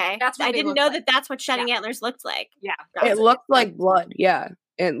 Oh, okay. I didn't know that that's what shedding antlers looked like. Yeah. It looks like blood. Yeah.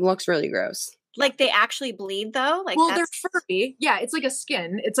 It looks really gross. Like they actually bleed though? Like, well, they're furry. Yeah, it's like a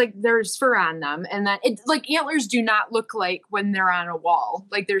skin. It's like there's fur on them. And then like antlers do not look like when they're on a wall.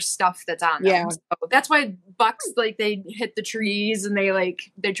 Like there's stuff that's on them. So that's why bucks, like they hit the trees and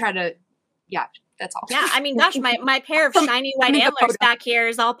they try to, that's all. Yeah, I mean, gosh, my pair of shiny white antlers back here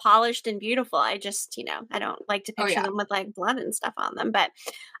is all polished and beautiful. I just, I don't like to picture them with like blood and stuff on them. But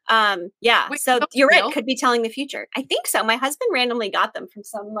Wait, so you're right. Could be telling the future. I think so. My husband randomly got them from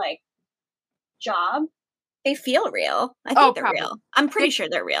some like job. They feel real. I think they're real. I'm pretty sure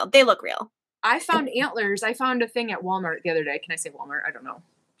they're real. They look real. I found antlers. I found a thing at Walmart the other day. Can I say Walmart? I don't know.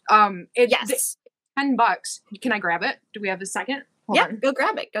 Yes. $10. Can I grab it? Do we have a second? Hold on. Go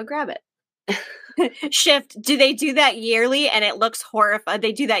grab it. Shift. Do they do that yearly and it looks horrifying?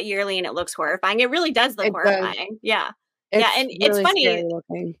 They do that yearly and it looks horrifying. It really does look horrifying. Yeah. And really it's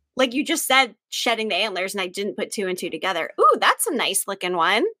funny. Like you just said, shedding the antlers, and I didn't put 2 and 2 together. Ooh, that's a nice looking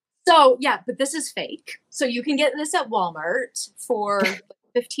one. So but this is fake. So you can get this at Walmart for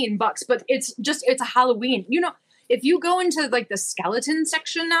 $15, but it's a Halloween. If you go into like the skeleton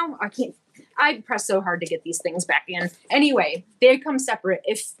section now, I press so hard to get these things back in. Anyway, they come separate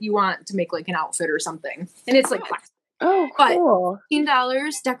if you want to make like an outfit or something. And it's like plastic. Oh, cool. But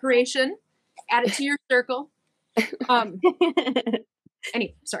 $15 decoration. Add it to your circle.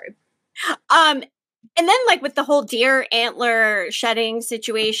 Anyway, sorry. And then like with the whole deer antler shedding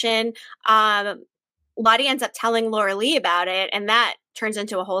situation, Lottie ends up telling Laura Lee about it, and that turns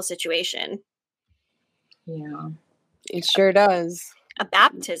into a whole situation. Yeah. It sure does. A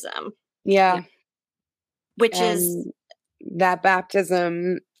baptism. Yeah. Which is that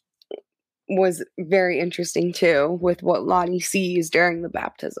baptism was very interesting too, with what Lottie sees during the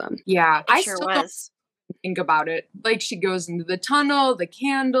baptism. Yeah. I sure was. Think about it. Like she goes into the tunnel, the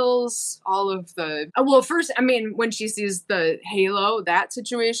candles, all of the first, when she sees the halo, that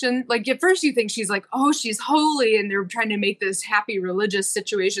situation, like at first you think she's like, oh, she's holy and they're trying to make this happy religious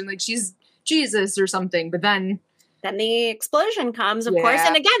situation like she's Jesus or something, but then the explosion comes, of course.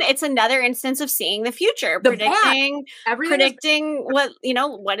 And again, it's another instance of seeing the future, predicting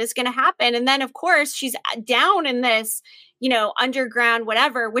what is going to happen. And then, of course, she's down in this underground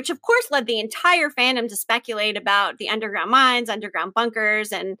whatever, which of course led the entire fandom to speculate about the underground mines, underground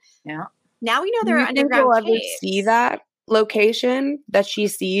bunkers, and now we know there are underground we'll caves. ever see that location that she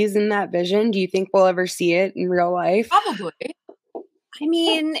sees in that vision? Do you think we'll ever see it in real life? Probably. I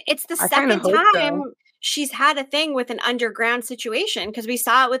mean, it's the second time she's had a thing with an underground situation, because we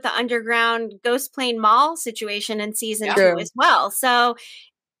saw it with the underground Ghost Plane Mall situation in season 2 as well. So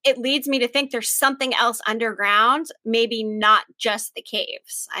it leads me to think there's something else underground, maybe not just the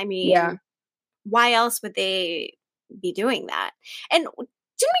caves. I mean, why else would they be doing that? And didn't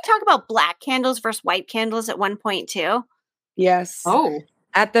we talk about black candles versus white candles at one point too? Yes. Oh.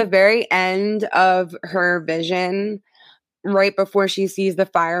 At the very end of her vision, right before she sees the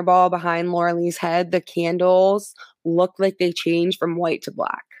fireball behind Laura Lee's head, the candles look like they change from white to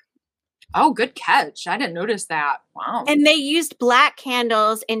black. Oh, good catch. I didn't notice that. Wow. And they used black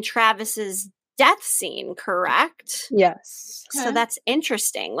candles in Travis's death scene, correct? Yes. So that's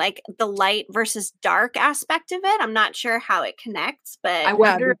interesting. Like the light versus dark aspect of it. I'm not sure how it connects, but I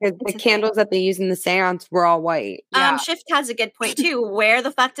wonder because the candles that they used in the seance were all white. Shift has a good point too. Where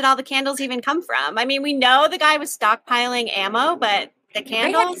the fuck did all the candles even come from? I mean, we know the guy was stockpiling ammo, but the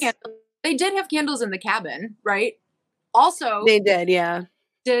candles? They did have candles in the cabin, right? Also, they did, yeah.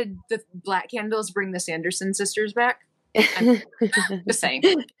 Did the black candles bring the Sanderson sisters back? Just saying.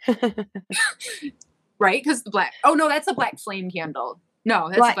 Right? Because the black. Oh, no, that's a black flame candle. No,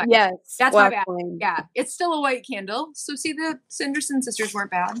 that's black. Yes. That's my bad. Flame. Yeah. It's still a white candle. So, see, the Sanderson sisters weren't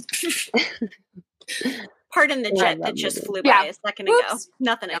bad. Pardon the jet that just flew by a second ago.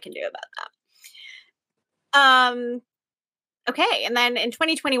 Nothing I can do about that. Okay. And then in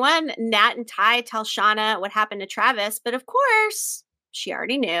 2021, Nat and Ty tell Shauna what happened to Travis. But of course, she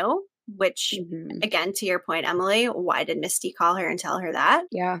already knew, which, again, to your point, Emily, why did Misty call her and tell her that?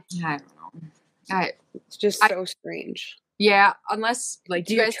 Yeah. I don't know. It's just so strange. Yeah, unless, like,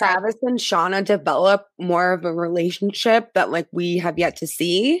 do you guys Travis and Shauna develop more of a relationship that, like, we have yet to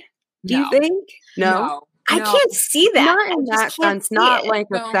see? Do you think? No. I can't see that. Not in that sense. Not like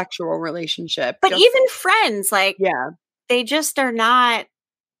a sexual relationship. But even friends, like, they just are not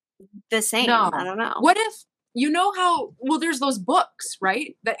the same. No. I don't know. What if, there's those books,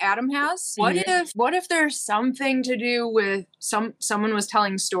 right, that Adam has? What if there's something to do with someone was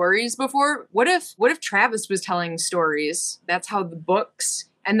telling stories before? What if Travis was telling stories? That's how the books,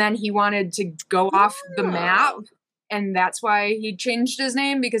 and then he wanted to go off the map, and that's why he changed his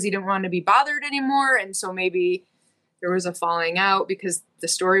name, because he didn't want to be bothered anymore, and so maybe there was a falling out because the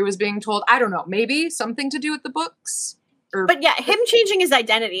story was being told. I don't know. Maybe something to do with the books. But yeah, him changing his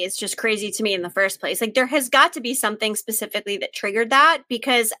identity is just crazy to me in the first place. Like, there has got to be something specifically that triggered that,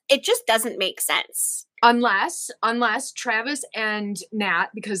 because it just doesn't make sense. Unless Travis and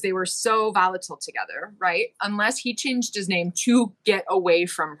Nat, because they were so volatile together, right? Unless he changed his name to get away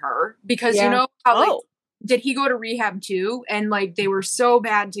from her. Because you know how, did he go to rehab too? And, like, they were so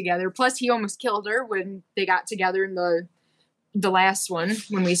bad together. Plus, he almost killed her when they got together in the last one,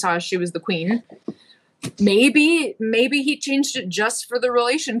 when we saw she was the queen. Maybe he changed it just for the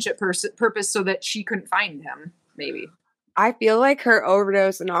relationship purpose so that she couldn't find him. Maybe. I feel like her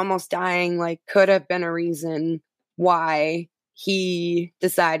overdose and almost dying, like, could have been a reason why he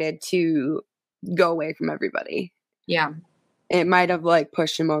decided to go away from everybody. Yeah. It might have, like,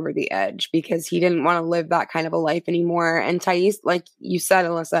 pushed him over the edge because he didn't want to live that kind of a life anymore. And Thais, like you said,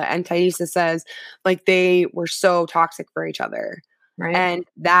 Alyssa, and Thaisa says, like, they were so toxic for each other. Right. And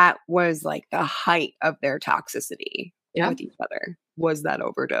that was, like, the height of their toxicity with each other, was that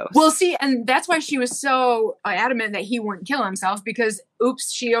overdose. Well, see, and that's why she was so adamant that he wouldn't kill himself, because,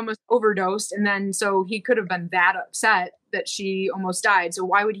 she almost overdosed. And then, so he could have been that upset that she almost died. So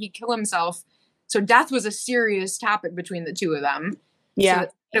why would he kill himself? So death was a serious topic between the two of them. Yeah. So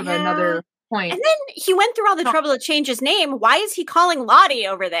that's kind of another point. And then he went through all the trouble to change his name. Why is he calling Lottie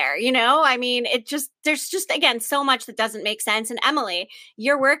over there? I mean, there's just, again, so much that doesn't make sense. And Emily,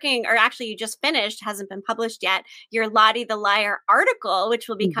 you're working, or actually you just finished, hasn't been published yet, your Lottie the Liar article, which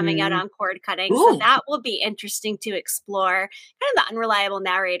will be coming out on Cord Cutting. Ooh. So that will be interesting to explore, kind of the unreliable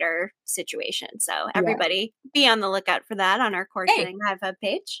narrator situation. So everybody be on the lookout for that on our Cord Cutting Hive Hub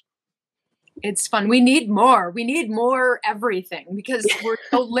page. It's fun. We need more. We need more everything, because we're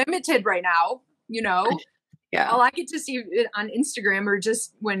so limited right now, Yeah. All I get to see on Instagram, or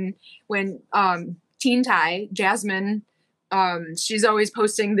just when Teen Ty, Jasmine, she's always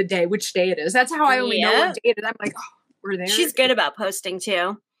posting which day it is. That's how I only know what day it is. I'm like, we're there. She's good about posting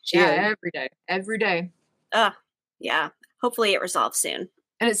too. Every day. Yeah. Hopefully it resolves soon.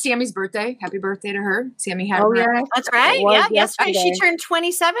 And it's Sammy's birthday. Happy birthday to her. Sammy had That's right. Yeah, yesterday. She turned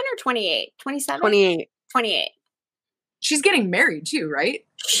 27 or 28? 27? 28. 28. She's getting married too, right?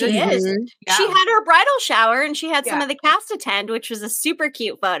 She is. Yeah. She had her bridal shower and she had some of the cast attend, which was a super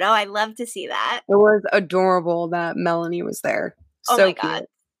cute photo. I love to see that. It was adorable that Melanie was there. Oh So my God.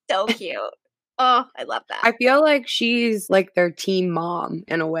 So cute. Oh, I love that. I feel like she's like their teen mom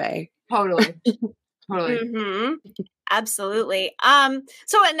in a way. Totally. Mm-hmm. Absolutely.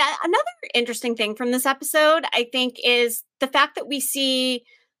 So another interesting thing from this episode, I think, is the fact that we see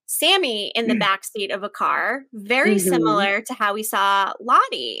Sammy in the backseat of a car, very similar to how we saw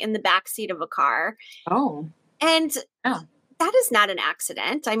Lottie in the backseat of a car. Oh. And that is not an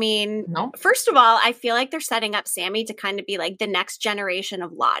accident. I mean, no. First of all, I feel like they're setting up Sammy to kind of be like the next generation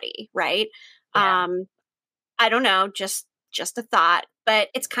of Lottie, right? Yeah. I don't know, just a thought, but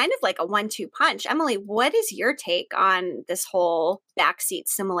it's kind of like a 1-2 punch. Emily, what is your take on this whole backseat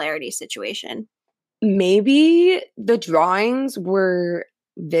similarity situation? Maybe the drawings were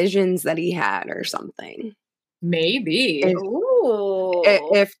visions that he had or something. Maybe.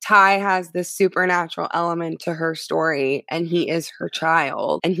 If Ty has this supernatural element to her story and he is her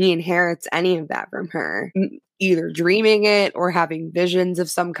child and he inherits any of that from her, either dreaming it or having visions of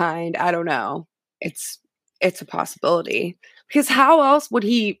some kind, I don't know. It's a possibility. Because how else would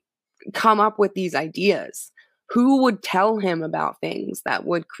he come up with these ideas? Who would tell him about things that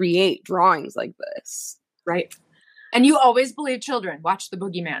would create drawings like this? Right. And you always believe children. Watch The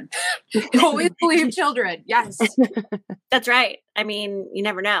Boogeyman. You always believe children. Yes. That's right. I mean, you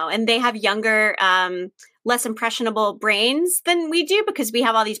never know. And they have younger, less impressionable brains than we do because we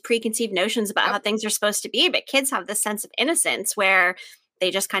have all these preconceived notions about how things are supposed to be. But kids have this sense of innocence where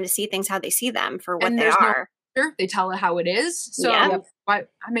they just kind of see things how they see them for what they are. They tell it how it is. So, but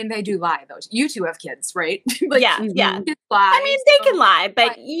I mean, they do lie. Those you two have kids, right? Like, yeah. Kids lie, I mean, they can lie,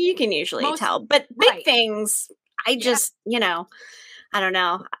 but you can usually tell. But big things, I just, I don't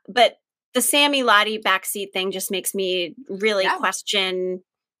know. But the Sammy Lottie backseat thing just makes me really question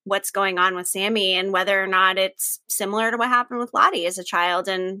what's going on with Sammy and whether or not it's similar to what happened with Lottie as a child.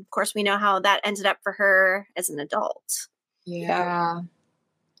 And of course, we know how that ended up for her as an adult. Yeah.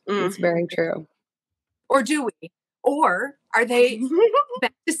 It's very true. Or do we? Or are they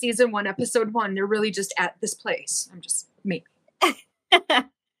back to season 1, episode 1? They're really just at this place. I'm just maybe.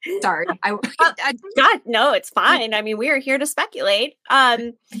 Sorry. God, no, it's fine. I mean, we are here to speculate.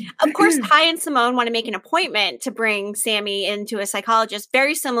 Of course, Ty and Simone want to make an appointment to bring Sammy into a psychologist,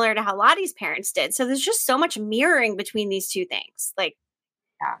 very similar to how Lottie's parents did. So there's just so much mirroring between these two things. Like,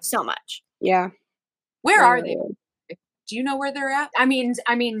 so much. Yeah. Where are they? Do you know where they're at? I mean,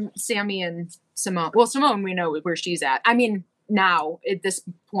 Sammy and Simone. Well, Simone, we know where she's at. I mean, now at this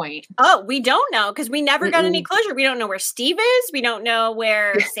point. Oh, we don't know because we never got any closure. We don't know where Steve is. We don't know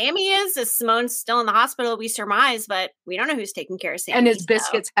where Sammy is. Is Simone's still in the hospital? We surmise, but we don't know who's taking care of Sammy. And is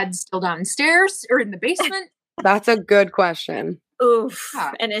Biscuit's head still downstairs or in the basement? That's a good question. Oof.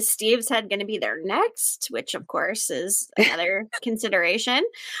 Yeah. And is Steve's head going to be there next? Which, of course, is another consideration.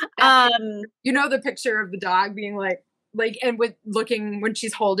 You know the picture of the dog being like, and with looking when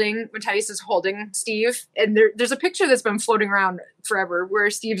Thais is holding Steve, and there's a picture that's been floating around forever where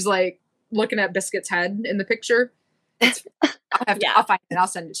Steve's like looking at Biscuit's head in the picture. I'll find it. I'll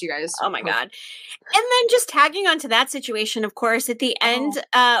send it to you guys. Oh my God. And then just tagging onto that situation, of course, at the end,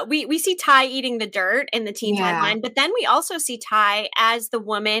 we see Ty eating the dirt in the teen timeline, but then we also see Ty as the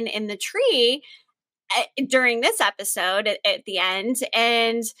woman in the tree during this episode at the end.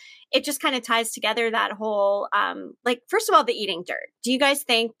 And it just kind of ties together that whole, first of all, the eating dirt. Do you guys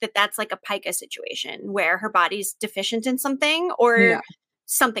think that that's like a Pica situation where her body's deficient in something or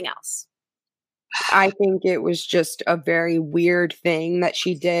something else? I think it was just a very weird thing that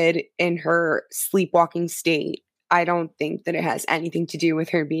she did in her sleepwalking state. I don't think that it has anything to do with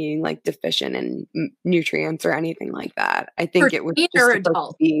her being like deficient in nutrients or anything like that. I think it was just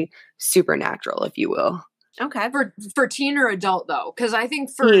supposed to be supernatural, if you will. Okay. For teen or adult though, because I think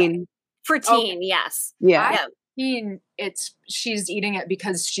for teen, yes. Yeah. Teen, she's eating it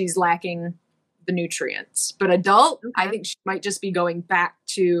because she's lacking the nutrients. But adult, I think she might just be going back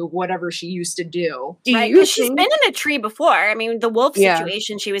to whatever she used to do. Right, because she's been in a tree before. I mean, the wolf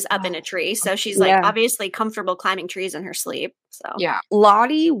situation, she was up in a tree, so she's like obviously comfortable climbing trees in her sleep. So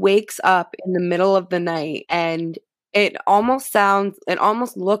Lottie wakes up in the middle of the night, and it almost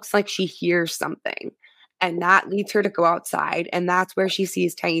looks like she hears something. And that leads her to go outside, and that's where she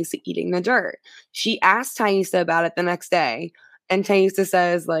sees Thaisa eating the dirt. She asks Thaisa about it the next day, and Thaisa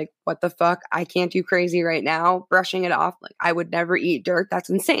says, like, what the fuck? I can't do crazy right now. Brushing it off. Like, I would never eat dirt. That's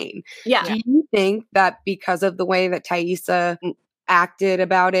insane. Yeah. Do you think that because of the way that Thaisa acted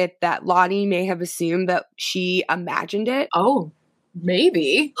about it, that Lottie may have assumed that she imagined it? Oh,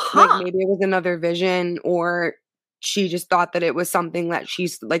 maybe. Like, maybe it was another vision, or she just thought that it was something that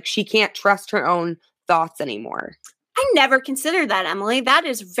she's like, she can't trust her own thoughts anymore. I never considered that, Emily. That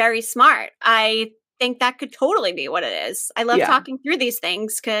is very smart. I think that could totally be what it is. I love talking through these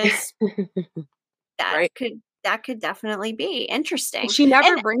things because that could definitely be interesting. She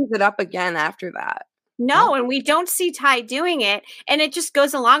never brings it up again after that. No, and we don't see Ty doing it. And it just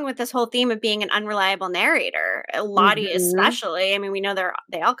goes along with this whole theme of being an unreliable narrator. Lottie especially. I mean, we know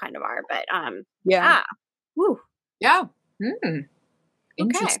they all kind of are, but Woo. Yeah.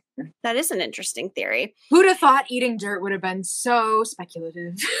 Okay. That is an interesting theory. Who'd have thought eating dirt would have been so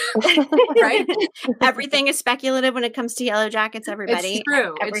speculative? Right? Everything is speculative when it comes to Yellowjackets, everybody. It's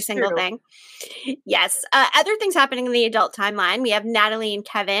true. Every single thing. Yes. Other things happening in the adult timeline. We have Natalie and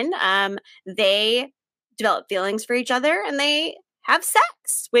Kevin. They develop feelings for each other and they have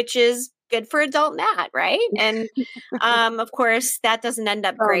sex, which is good for adult Nat, right? And of course, that doesn't end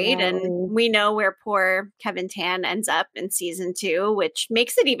up great. No. And we know where poor Kevin Tan ends up in season 2, which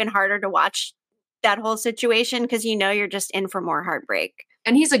makes it even harder to watch that whole situation because you're just in for more heartbreak.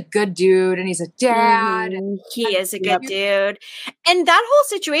 And he's a good dude and he's a dad. And he is a good dude. And that whole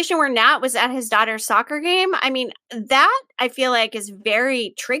situation where Nat was at his daughter's soccer game, I mean, that I feel like is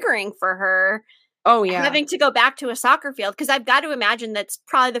very triggering for her. Oh, yeah. Having to go back to a soccer field, because I've got to imagine that's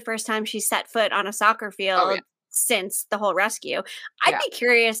probably the first time she set foot on a soccer field since the whole rescue. I'd be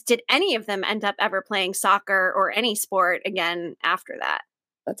curious, did any of them end up ever playing soccer or any sport again after that?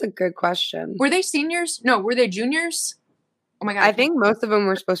 That's a good question. Were they seniors? No, were they juniors? Oh my God. I think most of them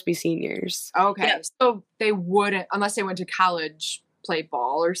were supposed to be seniors. Okay. Yeah. So they wouldn't, unless they went to college, play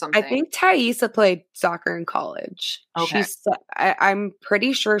ball or something. I think Thaisa played soccer in college. Okay. I'm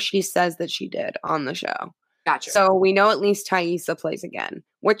pretty sure she says that she did on the show. Gotcha. So we know at least Thaisa plays again,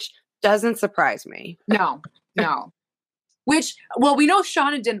 which doesn't surprise me. No. Which, well, we know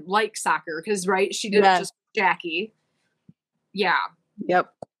Shauna didn't like soccer because, right, she did it just with Jackie. Yeah.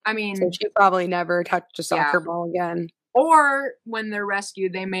 Yep. I mean, so she probably never touched a soccer ball again. Or when they're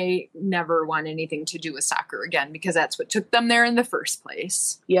rescued, they may never want anything to do with soccer again because that's what took them there in the first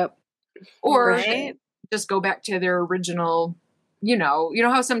place. Yep. Or just go back to their original, you know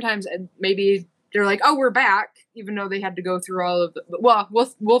how sometimes maybe they're like, oh, we're back, even though they had to go through all of the, well,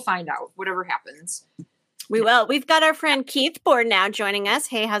 we'll find out whatever happens. We will. We've got our friend Keith Board now joining us.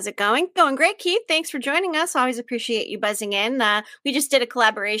 Hey, how's it going? Going great, Keith. Thanks for joining us. Always appreciate you buzzing in. We just did a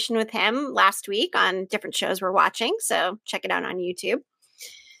collaboration with him last week on different shows we're watching, so check it out on YouTube.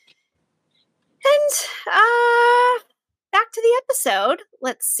 And back to the episode.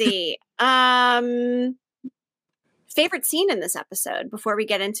 Let's see. Favorite scene in this episode before we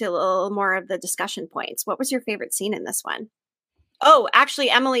get into a little more of the discussion points. What was your favorite scene in this one? Oh, actually,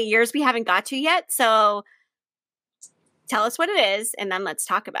 Emily, yours we haven't got to yet, so tell us what it is, and then let's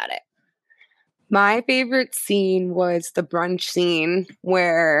talk about it. My favorite scene was the brunch scene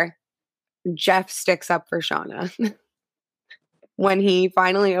where Jeff sticks up for Shauna. When he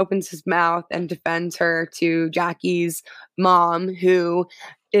finally opens his mouth and defends her to Jackie's mom, who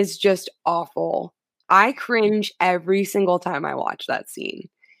is just awful. I cringe every single time I watch that scene.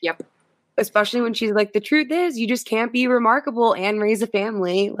 Yep. Especially when she's like, the truth is, you just can't be remarkable and raise a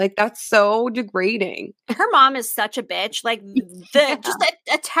family. Like, that's so degrading. Her mom is such a bitch. Like, just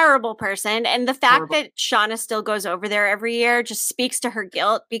a terrible person. And the fact that Shauna still goes over there every year just speaks to her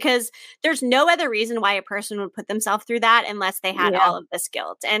guilt, because there's no other reason why a person would put themselves through that unless they had all of this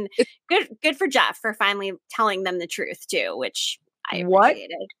guilt. And good for Jeff for finally telling them the truth, too, which I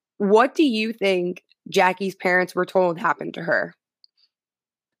appreciated. What do you think Jackie's parents were told happened to her?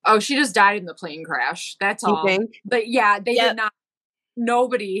 Oh, she just died in the plane crash. That's all. You think? But yeah, they did not.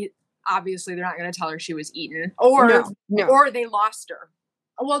 Nobody, obviously, they're not going to tell her she was eaten, or they lost her.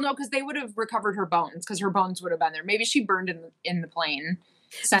 Well, no, because they would have recovered her bones, because her bones would have been there. Maybe she burned in the plane.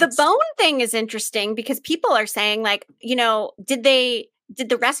 The bone thing is interesting because people are saying, like, did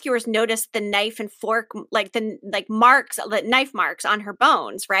the rescuers notice the knife and fork, like knife marks on her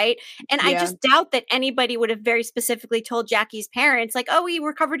bones, right? And I just doubt that anybody would have very specifically told Jackie's parents, like, oh, we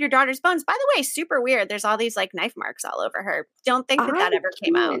recovered your daughter's bones. By the way, super weird. There's all these like knife marks all over her. Don't think that ever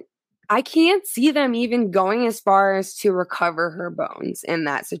came out. I can't see them even going as far as to recover her bones in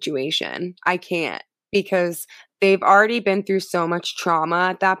that situation. I can't, because they've already been through so much trauma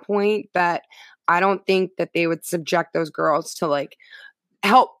at that point that I don't think that they would subject those girls to like,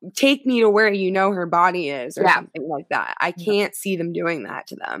 help take me to where her body is or something like that. I can't see them doing that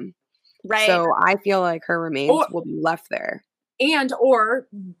to them. Right. So I feel like her remains will be left there. Or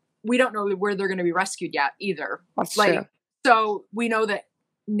we don't know where they're going to be rescued yet either. That's true. So we know that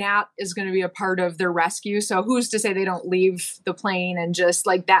Nat is going to be a part of their rescue. So who's to say they don't leave the plane and just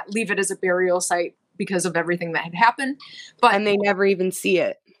like that, leave it as a burial site because of everything that had happened. But and they never even see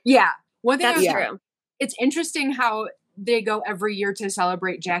it. Yeah. One thing That's true. It's interesting how they go every year to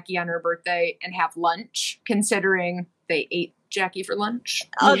celebrate Jackie on her birthday and have lunch, considering they ate Jackie for lunch.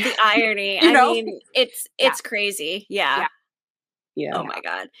 Oh, the irony. I mean, it's crazy. Yeah. Oh my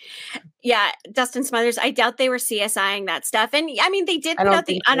God. Yeah. Dustin Smothers, I doubt they were CSIing that stuff. And I mean, they did put out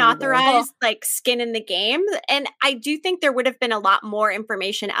the unauthorized like skin in the game. And I do think there would have been a lot more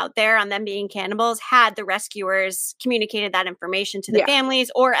information out there on them being cannibals had the rescuers communicated that information to the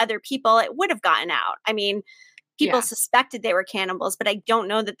families or other people. It would have gotten out. I mean, people suspected they were cannibals, but I don't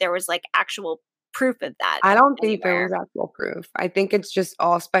know that there was like actual proof of that. I don't think there was actual proof. I think it's just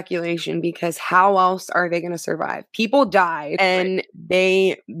all speculation because how else are they going to survive? People died and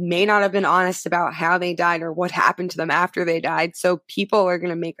they may not have been honest about how they died or what happened to them after they died. So people are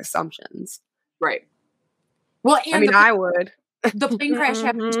going to make assumptions. Right. Well, and I mean, I would. The plane crash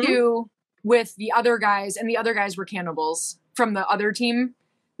happened too with the other guys, and the other guys were cannibals from the other team.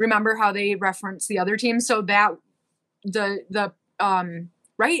 Remember how they referenced the other team? So that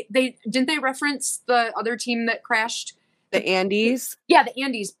right? Didn't they reference the other team that crashed? The Andes? Yeah, the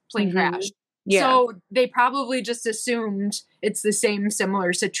Andes plane crashed. Yeah. So they probably just assumed it's the same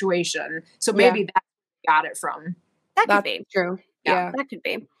similar situation. So maybe that's where they got it from. That could be true. Yeah, that could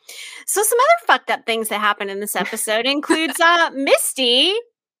be. So some other fucked up things that happened in this episode includes Misty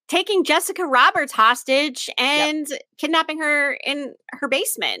taking Jessica Roberts hostage and kidnapping her in her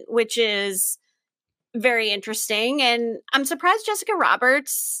basement, which is very interesting. And I'm surprised Jessica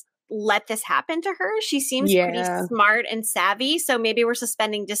Roberts let this happen to her. She seems pretty smart and savvy. So maybe we're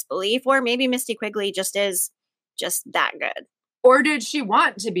suspending disbelief, or maybe Misty Quigley just is just that good. Or did she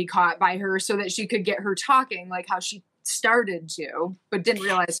want to be caught by her so that she could get her talking like how she started to, but didn't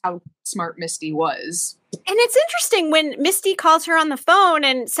realize how smart Misty was. And it's interesting when Misty calls her on the phone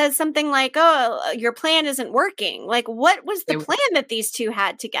and says something like, "Oh, your plan isn't working." Like, what was the plan that these two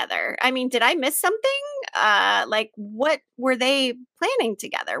had together? I mean, did I miss something? Like, what were they planning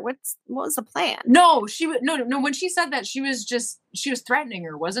together? What was the plan? No, no. When she said that, she was threatening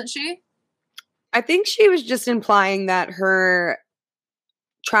her, wasn't she? I think she was just implying that her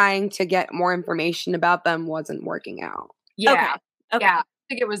trying to get more information about them wasn't working out. Yeah. Okay. Yeah. I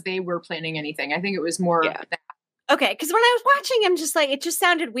think it was they were planning anything. I think it was more of that. Okay, because when I was watching, I'm just like, it just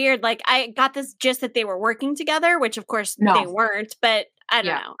sounded weird. Like, I got this gist that they were working together, which of course they weren't, but I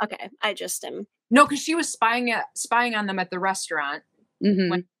don't know. Okay, I just am. No, because she was spying on them at the restaurant.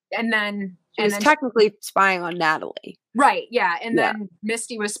 Mm-hmm. And then... She was technically spying on Natalie. Right, yeah. And then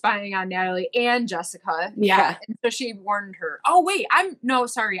Misty was spying on Natalie and Jessica. Yeah. And so she warned her. Oh, wait, I'm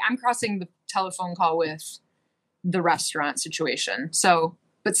crossing the telephone call with the restaurant situation. So,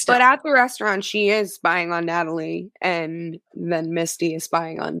 but still. But at the restaurant, she is spying on Natalie, and then Misty is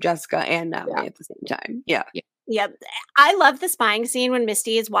spying on Jessica and Natalie at the same time. Yeah. Yeah. I love the spying scene when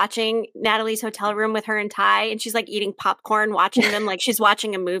Misty is watching Natalie's hotel room with her and Ty, and she's like eating popcorn, watching them like she's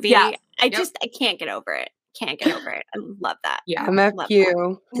watching a movie. Yeah. I can't get over it. Can't get over it. I love that. Yeah.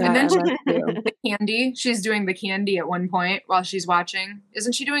 MFQ. And then the candy. She's doing the candy at one point while she's watching.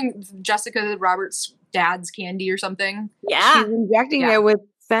 Isn't she doing Jessica Roberts' dad's candy or something? Yeah. She's injecting it with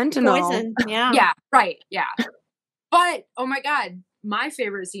fentanyl. Poison. Yeah. Yeah. Right. Yeah. But, oh my God, my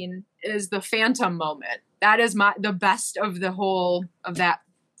favorite scene is the Phantom moment. That is the best of the whole of that.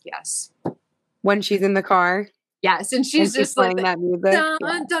 Yes. When she's in the car. Yes, and she's just playing like that music. Dun,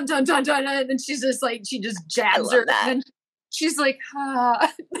 dun, dun, dun, dun, dun, and she's just like, she just jabs her. And she's like,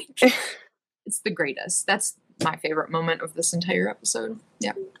 it's the greatest. That's my favorite moment of this entire episode.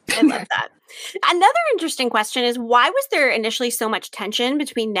 Yeah. I love that. Another interesting question is, why was there initially so much tension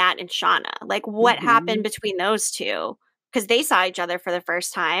between Nat and Shauna? Like, what happened between those two? Because they saw each other for the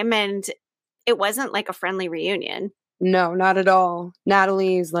first time, and it wasn't like a friendly reunion. No, not at all.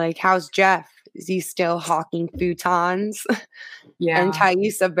 Natalie's like, how's Jeff? Is he still hawking futons? Yeah. And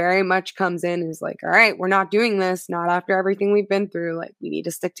Thaisa very much comes in and is like, all right, we're not doing this. Not after everything we've been through. Like, we need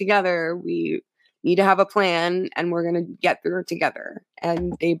to stick together. We need to have a plan, and we're going to get through it together.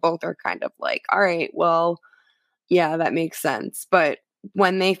 And they both are kind of like, all right, well, yeah, that makes sense. But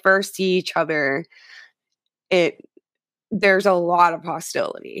when they first see each other, there's a lot of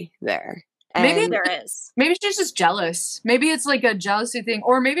hostility there. Maybe there is. Maybe she's just jealous. Maybe it's like a jealousy thing,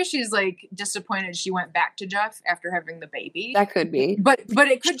 or maybe she's like disappointed she went back to Jeff after having the baby. That could be. But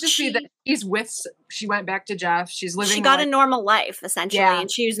it could just be that she went back to Jeff. She's living. She got a normal life essentially, and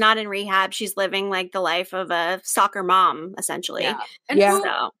she was not in rehab. She's living like the life of a soccer mom essentially. Yeah. And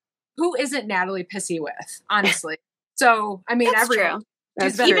who isn't Natalie pissy with? Honestly. So I mean, That's true.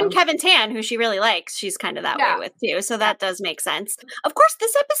 Even Kevin Tan, who she really likes, she's kind of that way with too. So that does make sense. Of course,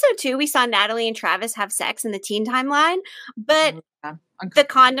 this episode too, we saw Natalie and Travis have sex in the teen timeline, but the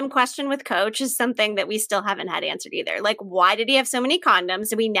condom question with Coach is something that we still haven't had answered either. Like, why did he have so many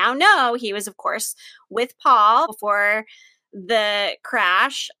condoms? And we now know he was, of course, with Paul before the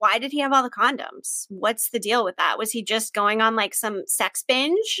crash. Why did he have all the condoms? What's the deal with that? Was he just going on like some sex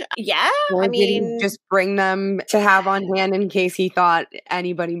binge? Yeah. Or did he just bring them to have on hand in case he thought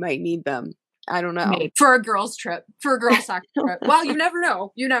anybody might need them? I don't know. Maybe. For a girls' trip, for a girls' soccer trip. Well, you never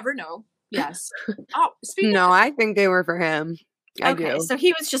know. You never know. Yes. Oh, I think they were for him. I do. So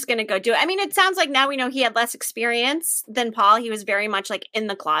he was just going to go do it. I mean, it sounds like now we know he had less experience than Paul. He was very much like in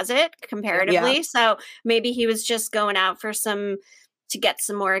the closet comparatively. Yeah. So maybe he was just going out to get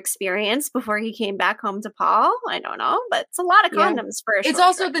some more experience before he came back home to Paul. I don't know, but it's a lot of condoms for a It's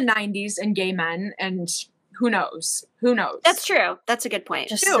also the 90s and gay men, and who knows? Who knows? That's true. That's a good point.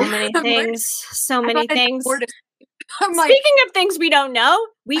 Just so many things. So many things. Speaking of things we don't know,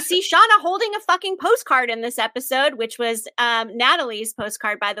 we see Shauna holding a fucking postcard in this episode, which was Natalie's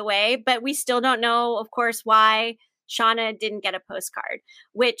postcard, by the way. But we still don't know, of course, why Shauna didn't get a postcard,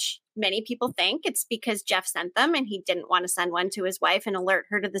 which many people think it's because Jeff sent them and he didn't want to send one to his wife and alert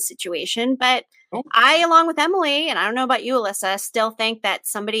her to the situation. But I, along with Emily, and I don't know about you, Alyssa, still think that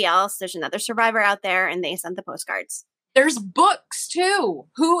somebody else, there's another survivor out there and they sent the postcards. There's books too.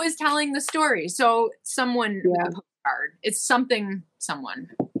 Who is telling the story? So someone with a postcard. It's someone.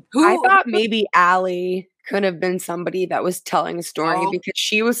 I thought maybe Allie could have been somebody that was telling a story because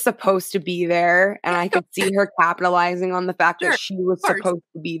she was supposed to be there, and I could see her capitalizing on the fact that she was supposed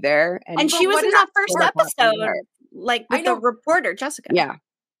to be there. And she was in that first episode, like with the reporter, Jessica. Yeah.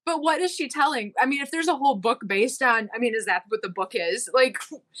 But what is she telling? I mean, if there's a whole book based on, is that what the book is? Like,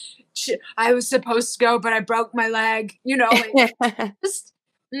 I was supposed to go, but I broke my leg,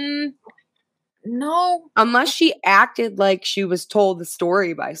 no. Unless she acted like she was told the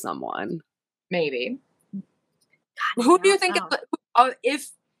story by someone. Maybe. God, who do you think,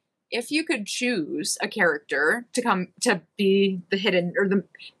 if you could choose a character to come to be the hidden or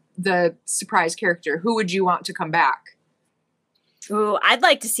the surprise character, who would you want to come back? Ooh, I'd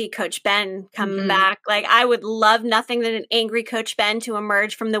like to see Coach Ben come back. Like, I would love nothing than an angry Coach Ben to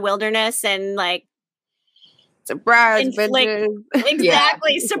emerge from the wilderness and like, surprise, bitches.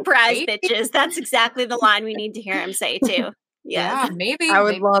 Exactly. Surprise, bitches. That's exactly the line we need to hear him say, too. Yeah, maybe. I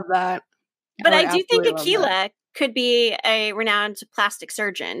would love that. But I do think Akila could be a renowned plastic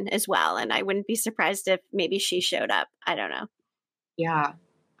surgeon as well. And I wouldn't be surprised if maybe she showed up. I don't know. Yeah,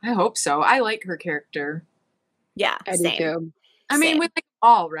 I hope so. I like her character. Yeah, I do too. I mean, we like them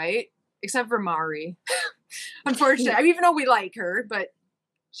all, right? Except for Mari. Unfortunately. I mean, even though we like her, but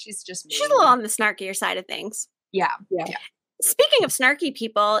she's just mean. She's a little on the snarkier side of things. Yeah. Speaking of snarky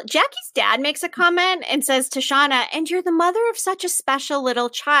people, Jackie's dad makes a comment and says to Shauna, "And you're the mother of such a special little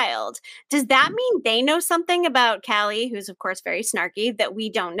child." Does that mean they know something about Callie, who's of course very snarky, that we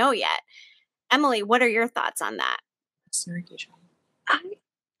don't know yet? Emily, what are your thoughts on that? Snarky child.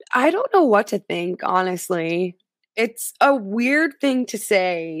 I don't know what to think, honestly. It's a weird thing to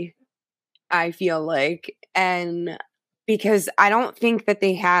say, I feel like, and because I don't think that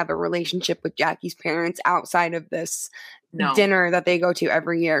they have a relationship with Jackie's parents outside of this dinner that they go to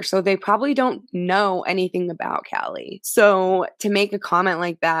every year. So they probably don't know anything about Callie. So to make a comment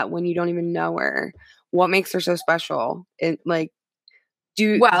like that when you don't even know her, what makes her so special? They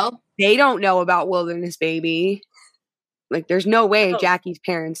don't know about Wilderness Baby. Like, there's no way Jackie's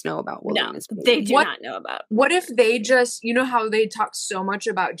parents know about Wilderness Baby. They do not know about. What if they just, how they talk so much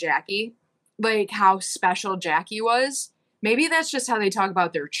about Jackie, like how special Jackie was? Maybe that's just how they talk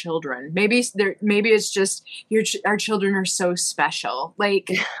about their children. Maybe it's just our children are so special.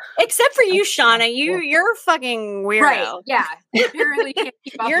 Like, except for you, Shauna, you're a fucking weirdo. Right? Yeah. You apparently can't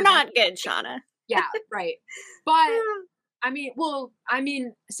keep up. You're not good, Shauna. Yeah. Right. But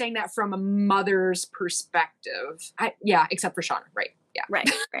saying that from a mother's perspective. Except for Shauna. Right. Yeah. Right.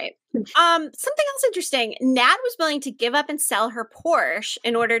 Something else interesting. Nat was willing to give up and sell her Porsche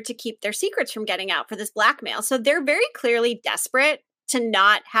in order to keep their secrets from getting out for this blackmail. So they're very clearly desperate to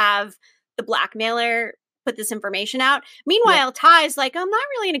not have the blackmailer put this information out. Meanwhile, Ty's like, I'm not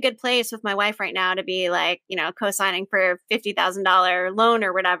really in a good place with my wife right now to be like, co-signing for a $50,000 loan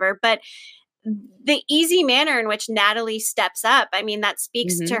or whatever. But the easy manner in which Natalie steps up, that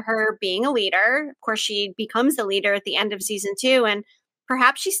speaks to her being a leader. Of course, she becomes the leader at the end of season 2, and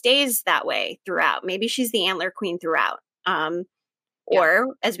perhaps she stays that way throughout. Maybe she's the antler queen throughout. Or,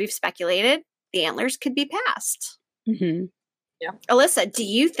 as we've speculated, the antlers could be passed. Mm-hmm. Yeah. Alyssa, do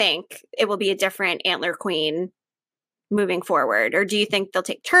you think it will be a different antler queen moving forward? Or do you think they'll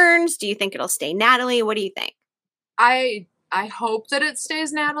take turns? Do you think it'll stay Natalie? What do you think? I hope that it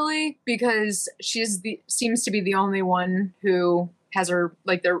stays Natalie, because seems to be the only one who has her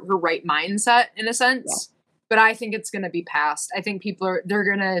right mindset in a sense. Yeah. But I think it's going to be passed. I think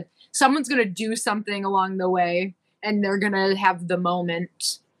someone's going to do something along the way, and they're going to have the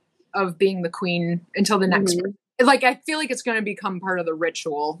moment of being the queen until the next. Like, I feel like it's going to become part of the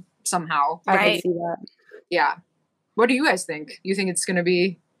ritual somehow. I can see that. Yeah. What do you guys think? You think it's going to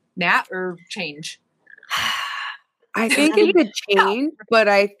be Nat or change? I think it could change, but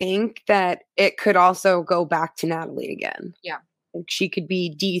I think that it could also go back to Natalie again. Yeah. Like, she could be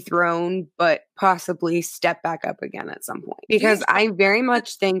dethroned, but possibly step back up again at some point. Because I very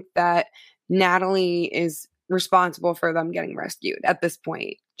much think that Natalie is responsible for them getting rescued at this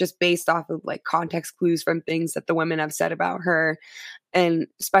point, just based off of like context clues from things that the women have said about her. And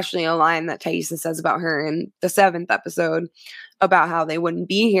especially a line that Taissa says about her in the 7th episode about how they wouldn't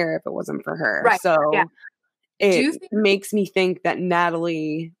be here if it wasn't for her. Right. So yeah. It makes me think that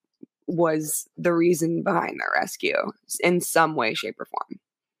Natalie was the reason behind their rescue in some way, shape, or form.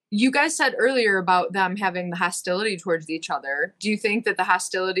 You guys said earlier about them having the hostility towards each other. Do you think that the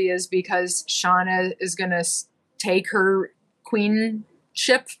hostility is because Shauna is going to take her queenness?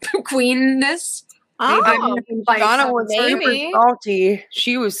 Oh, Shauna was super salty.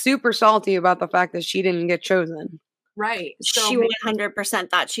 She was super salty about the fact that she didn't get chosen. Right. So she 100%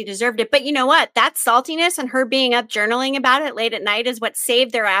 thought she deserved it. But you know what? That saltiness and her being up journaling about it late at night is what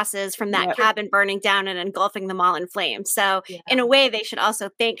saved their asses from that cabin burning down and engulfing them all in flames. So in a way, they should also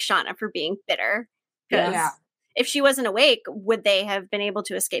thank Shauna for being bitter. Because if she wasn't awake, would they have been able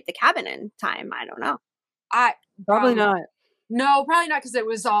to escape the cabin in time? I don't know. Probably not. No, probably not, because it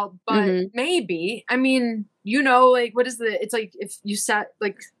was all, but maybe. I mean, like, what is it's like if you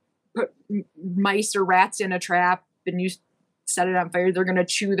put mice or rats in a trap and you set it on fire, they're going to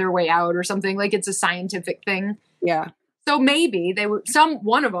chew their way out or something. Like, it's a scientific thing. Yeah. So maybe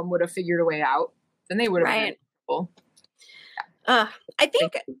one of them would have figured a way out. Then they would have been cool. I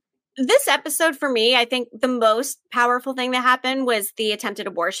think this episode for me, I think the most powerful thing that happened was the attempted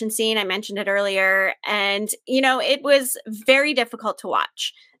abortion scene. I mentioned it earlier. And, it was very difficult to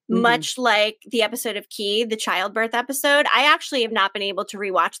watch. Much like the episode of Key, the childbirth episode. I actually have not been able to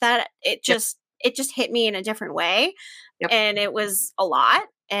rewatch that. It just hit me in a different way. And it was a lot.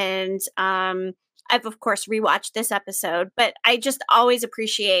 And I've, of course, rewatched this episode, but I just always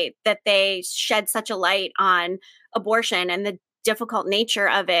appreciate that they shed such a light on abortion and the difficult nature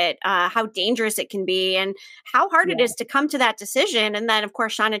of it, how dangerous it can be, and how hard it is to come to that decision. And then, of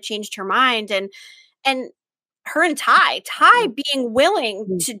course, Shauna changed her mind, and her and Ty being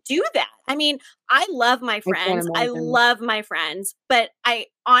willing to do that. I mean, I love my friends. I love my friends, but I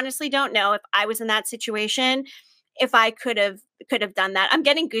honestly don't know if I was in that situation, if I could have done that. I'm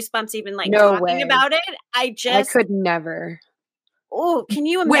getting goosebumps even talking about it. I could never. Oh, can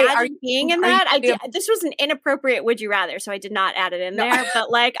you imagine being in that? This was an inappropriate would you rather, so I did not add it in there.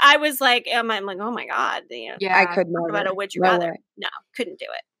 But I was like, I'm like, oh my God. I could never. About a would you rather. No, couldn't do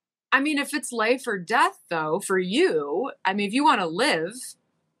it. I mean, if it's life or death, though, for you, I mean, if you want to live,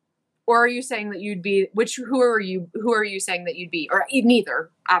 or are you saying that you'd be, who are you saying that you'd be? Or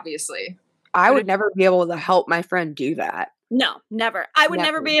neither, obviously. I would never be able to help my friend do that. No, never. I would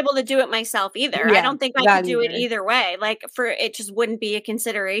never be able to do it myself either. I don't think I could do it either way. It just wouldn't be a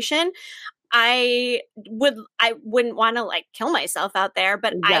consideration. I wouldn't want to kill myself out there,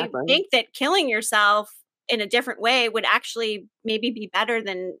 but I think that killing yourself in a different way would actually maybe be better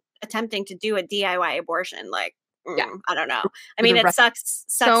than attempting to do a DIY abortion. I don't know. I mean, it sucks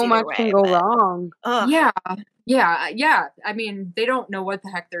so much can go wrong. Yeah. I mean, they don't know what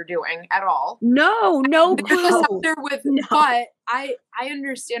the heck they're doing at all. No. But I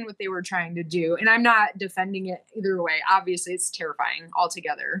understand what they were trying to do, and I'm not defending it either way. Obviously, it's terrifying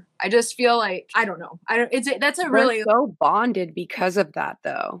altogether. I just feel like I don't know. We're so bonded because of that,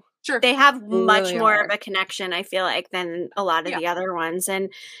 though. Sure. They have much more of a connection, I feel like, than a lot of the other ones. And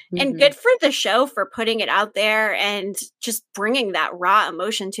good for the show for putting it out there and just bringing that raw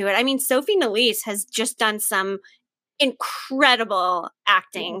emotion to it. I mean, Sophie Nélisse has just done some incredible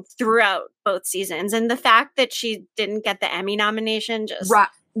acting throughout both seasons. And the fact that she didn't get the Emmy nomination just...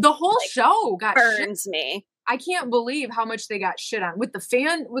 The whole show burns me. I can't believe how much they got shit on. With the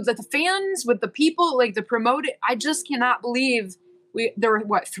fans, with the people, the promoted. I just cannot believe... there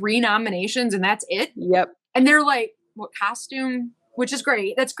were 3 nominations and that's it? Yep. And they're costume, which is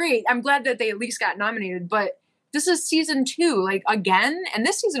great. That's great. I'm glad that they at least got nominated, but this is season 2, again, and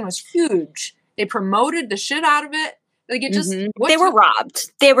this season was huge. They promoted the shit out of it. Like it just they were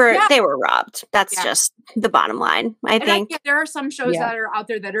robbed. They were robbed. That's just the bottom line. I think there are some shows that are out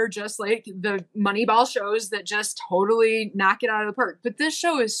there that are just like the Moneyball shows that just totally knock it out of the park. But this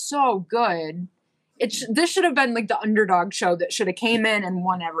show is so good. This should have been like the underdog show that should have came in and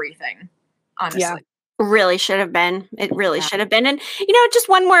won everything. Honestly. Really should have been. It really should have been. And, just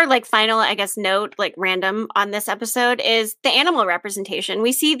one more like final, I guess, note, like random on this episode is the animal representation.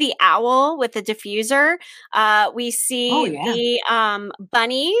 We see the owl with the diffuser. We see the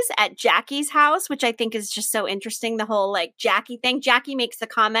bunnies at Jackie's house, which I think is just so interesting. The whole like Jackie thing. Jackie makes the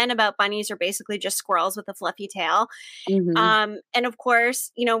comment about bunnies are basically just squirrels with a fluffy tail. And of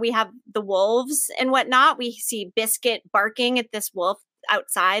course, we have the wolves and whatnot. We see Biscuit barking at this wolf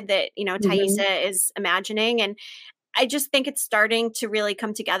outside that Taissa is imagining, and I just think it's starting to really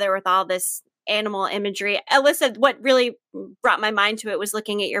come together with all this animal imagery. Alyssa, what really brought my mind to it was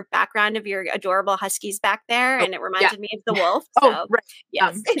looking at your background of your adorable huskies back there, and it reminded me of the wolf. So, right.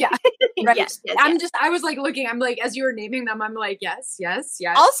 Yes. Right. Yes. I was like looking, I'm like, as you were naming them, I'm like, yes.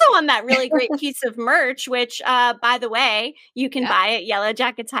 Also on that really great piece of merch, which, by the way, you can buy at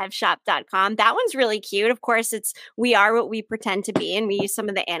yellowjacketshiveshop.com. That one's really cute. Of course, it's We Are What We Pretend to Be, and we use some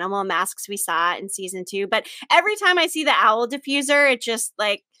of the animal masks we saw in season 2. But every time I see the owl diffuser, it just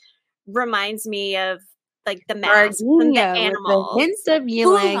like reminds me of like the mask and the animals. With the hint of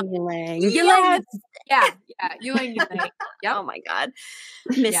ylang. Yes. Ylang. Yep. Oh my God.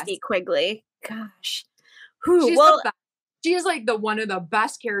 Misty Quigley. Gosh. She is like one of the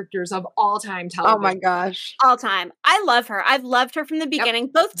best characters of all time television. Oh my gosh. All time. I love her. I've loved her from the beginning,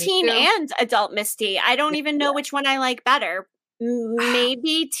 both teen and adult Misty. I don't even know which one I like better.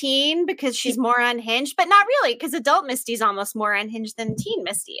 Maybe teen because she's more unhinged, but not really because adult Misty's almost more unhinged than teen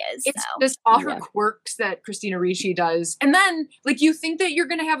Misty is. It's just all her quirks that Christina Ricci does. And then like you think that you're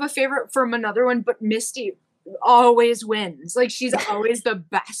going to have a favorite from another one, but Misty always wins. Like she's always the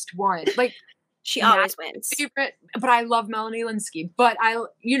best one. Like she always wins. Favorite, but I love Melanie Linsky. But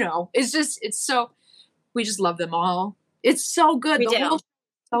it's so, we just love them all. It's so good. We do.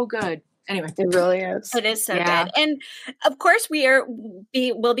 So good. Anyway, it really is. It is so good. And of course,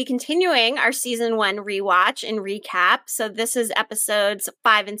 we'll be continuing our season 1 rewatch and recap. So this is episodes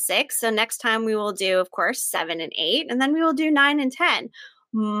 5 and 6. So next time we will do, of course, 7 and 8, and then we will do 9 and 10.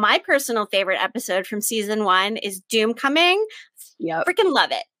 My personal favorite episode from season 1 is Doom Coming. Yep. Freaking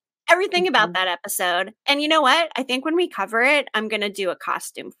love it. Everything about that episode. And you know what? I think when we cover it, I'm going to do a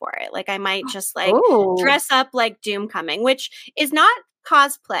costume for it. Like I might just dress up like Doom Coming, which is not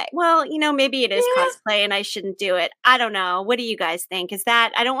cosplay. Well, maybe it is cosplay and I shouldn't do it. I don't know. What do you guys think? Is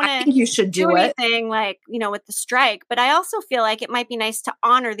that I don't want to think you should do anything like, with the strike, but I also feel like it might be nice to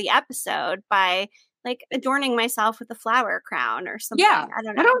honor the episode by like adorning myself with a flower crown or something. Yeah. I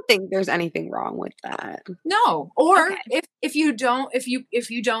don't know. I don't think there's anything wrong with that. No. Or if you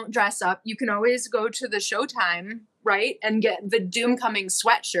don't dress up, you can always go to the Showtime, right? And get the Doom Coming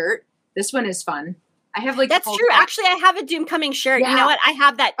sweatshirt. This one is fun. I have that's true. Actually, I have a Doom Coming shirt. Yeah. You know what? I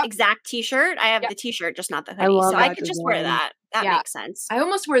have that exact T-shirt. I have the T-shirt, just not the hoodie. So I could just wear that. That makes sense. I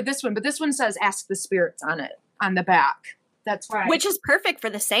almost wear this one, but this one says "Ask the Spirits" on it on the back. That's right. Which is perfect for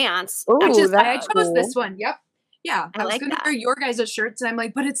the seance. Ooh, I chose this one. Yep. Yeah, I was going to wear your guys' shirts, and I'm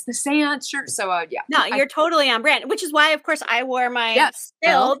like, but it's the seance shirt, so yeah. No, you're totally on brand, which is why, of course, I wore my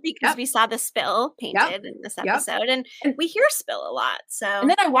spill because we saw the spill painted in this episode, and we hear spill a lot. So, and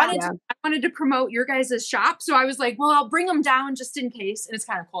then I wanted to promote your guys' shop, so I was like, well, I'll bring them down just in case, and it's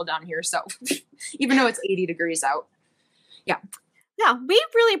kind of cold down here, so even though it's 80 degrees out, yeah, we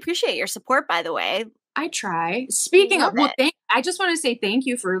really appreciate your support, by the way. I try. Speaking of, I just want to say thank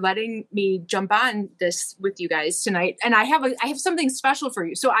you for letting me jump on this with you guys tonight. And I have something special for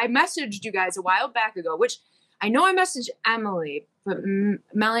you. So I messaged you guys a while back ago, which I know I messaged Emily, but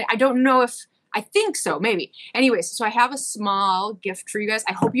Melanie, I don't know if I think so, maybe. Anyways, so I have a small gift for you guys.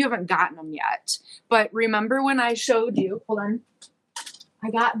 I hope you haven't gotten them yet. But remember when I showed you? Hold on.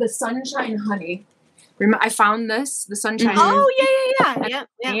 I got the Sunshine Honey. I found the Sunshine. Oh yeah.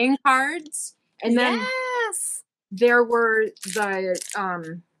 Playing cards. And then there were the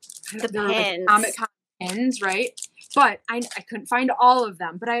pins. Like Comic-Con pins, right? But I couldn't find all of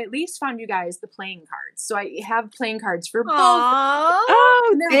them. But I at least found you guys the playing cards. So I have playing cards for both.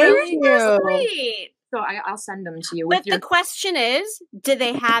 Oh, thank you. Sweet. So I'll send them to you. But the question is, do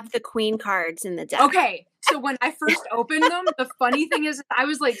they have the queen cards in the deck? Okay. So when I first opened them, the funny thing is I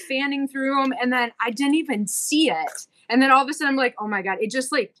was like fanning through them and then I didn't even see it. And then all of a sudden I'm like, oh my God, it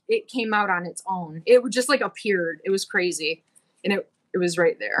just like, it came out on its own. It just like appeared. It was crazy. And it was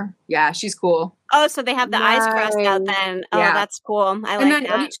right there. Yeah, she's cool. Oh, so they have the eyes crossed out then. Oh, that's cool. I like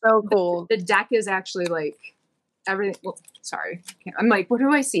that. So cool. The deck is actually like everything. Well, sorry. I'm like, what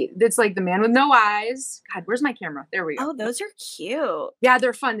do I see? It's like the man with no eyes. God, where's my camera? There we go. Oh, those are cute. Yeah,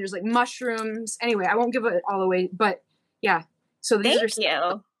 they're fun. There's like mushrooms. Anyway, I won't give it all away, but yeah. So these Thank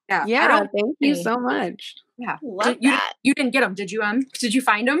you. Yeah. Yeah, thank you so much. Yeah. Love that. You didn't get them, did you? Did you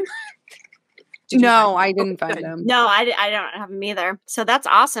find them? No, I didn't find them. No, I don't have them either. So that's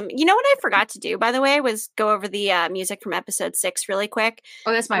awesome. You know what I forgot to do, by the way, was go over the music from episode 6 really quick.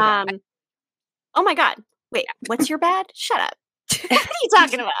 Oh, that's my bad. Oh my God. Wait, what's your bad? Shut up. What are you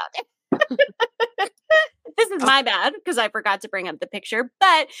talking about? This is my bad because I forgot to bring up the picture.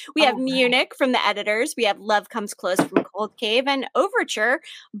 But we have Munich from the editors. We have Love Comes Close from Cold Cave and Overture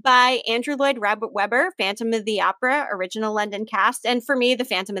by Andrew Lloyd Webber, Phantom of the Opera, original London cast. And for me, the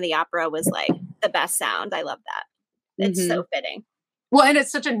Phantom of the Opera was like the best sound. I love that. It's so fitting. Well, and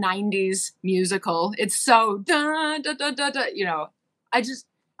it's such a 90s musical. It's so da da da da da. You know, I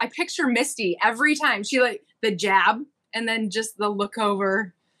picture Misty every time. She like the jab and then just the look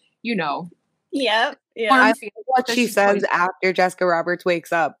over, you know. Yeah. I love what she says after Jessica Roberts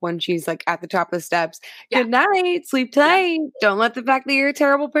wakes up when she's like at the top of the steps. Good night, sleep tight. Don't let the fact that you're a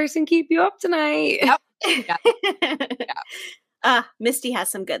terrible person keep you up tonight. Yep. Misty has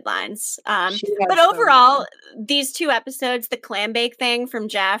some good lines. But overall, these 2 episodes, the clam bake thing from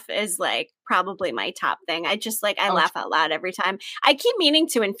Jeff is like probably my top thing. I just like, I laugh out loud every time. I keep meaning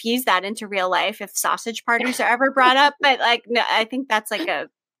to infuse that into real life if sausage parties are ever brought up, but like, no, I think that's like a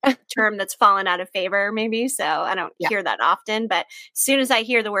term that's fallen out of favor maybe. So I don't hear that often, but as soon as I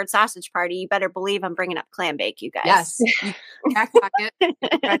hear the word sausage party, you better believe I'm bringing up clam bake, you guys. Yes. Back pocket,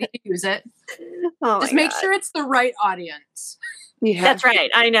 ready to use it. Just make sure it's the right audience. Yeah. That's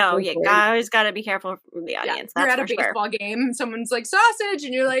right. I know. You always got to be careful with the audience. You're That's at a baseball game and someone's like sausage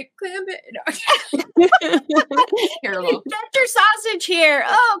and you're like clam bake. No. Terrible. Get your sausage here.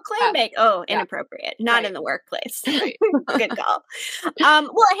 Oh, clam bake. Oh, inappropriate. Not in the workplace. Right. Good call.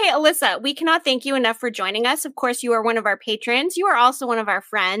 Well, hey, Alyssa, we cannot thank you enough for joining us. Of course, you are one of our patrons. You are also one of our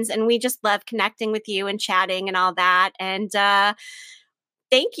friends, and we just love connecting with you and chatting and all that. And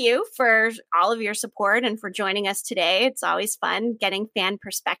thank you for all of your support and for joining us today. It's always fun getting fan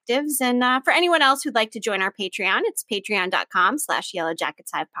perspectives. And for anyone else who'd like to join our Patreon, it's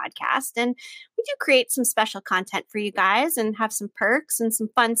patreon.com/YellowJacketsHive podcast. And we do create some special content for you guys and have some perks and some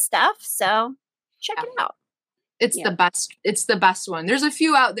fun stuff. So check it out. It's the best. It's the best one. There's a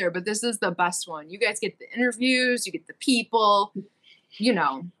few out there, but this is the best one. You guys get the interviews, you get the people, you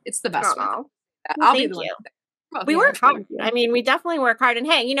know, it's the best one. Well, thank you. We work hard. I mean, we definitely work hard. And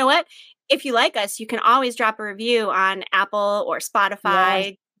hey, you know what? If you like us, you can always drop a review on Apple or Spotify.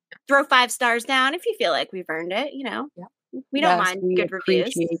 Yes. Throw 5 stars down if you feel like we've earned it. You know, we don't mind good reviews.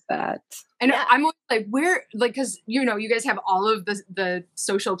 Appreciate that. And I'm like, where, like, because you know, you guys have all of the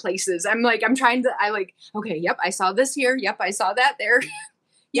social places. I'm trying to. Okay, yep, I saw this here. Yep, I saw that there.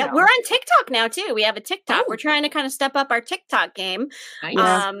 Yeah, we're on TikTok now too. We have a TikTok. We're trying to kind of step up our TikTok game.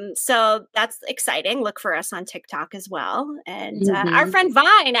 Nice. So that's exciting. Look for us on TikTok as well. And our friend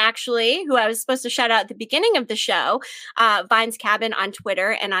Vine, actually, who I was supposed to shout out at the beginning of the show, Vine's Cabin on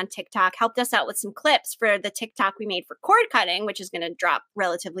Twitter and on TikTok, helped us out with some clips for the TikTok we made for cord cutting, which is going to drop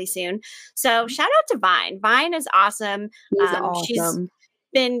relatively soon. So shout out to Vine. Vine is awesome. She's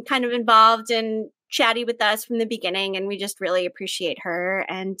been kind of involved in chatty with us from the beginning, and we just really appreciate her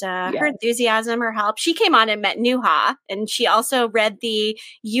and her enthusiasm, her help. She came on and met Nuha, and she also read the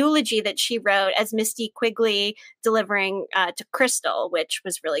eulogy that she wrote as Misty Quigley delivering to Crystal, which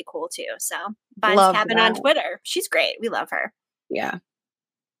was really cool too. So Vine's Cabin on Twitter. She's great. We love her. Yeah.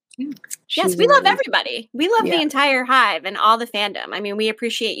 Yes, we love everybody. We love the entire Hive and all the fandom. I mean, we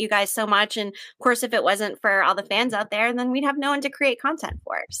appreciate you guys so much. And of course, if it wasn't for all the fans out there, then we'd have no one to create content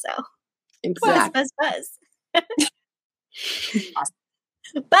for. So exactly. Buzz. Awesome.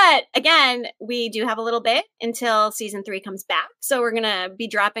 But again, we do have a little bit until season 3 comes back. So we're going to be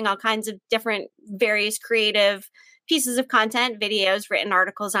dropping all kinds of different, various creative pieces of content, videos, written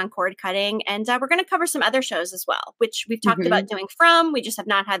articles on cord cutting. And we're going to cover some other shows as well, which we've talked about doing from. We just have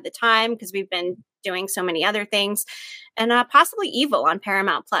not had the time because we've been doing so many other things. And possibly Evil on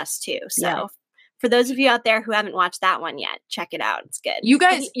Paramount Plus too. So for those of you out there who haven't watched that one yet, check it out. It's good. You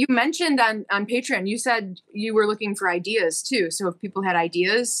guys, you mentioned on Patreon, you said you were looking for ideas too. So if people had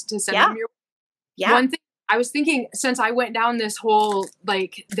ideas to send them your way. One thing I was thinking, since I went down this whole,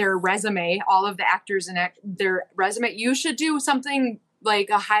 like, their resume, all of the actors and their resume, you should do something like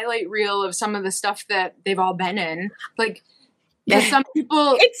a highlight reel of some of the stuff that they've all been in. Like, some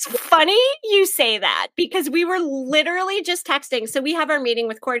people... It's funny you say that because we were literally just texting. So we have our meeting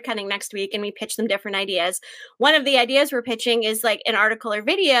with Cord Cutting next week and we pitch them different ideas. One of the ideas we're pitching is like an article or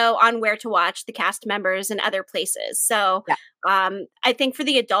video on where to watch the cast members in other places. So I think for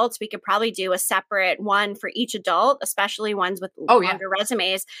the adults, we could probably do a separate one for each adult, especially ones with longer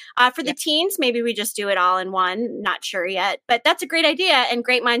resumes. For the teens, maybe we just do it all in one. Not sure yet, but that's a great idea. And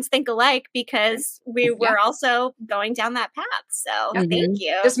great minds think alike because we were also going down that path. So thank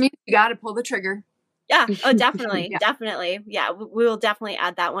you. Just means you got to pull the trigger. Yeah. Oh, definitely. Definitely. Yeah. We will definitely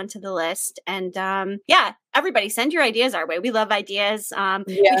add that one to the list. And everybody send your ideas our way. We love ideas.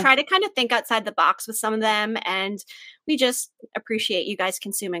 We try to kind of think outside the box with some of them. And we just appreciate you guys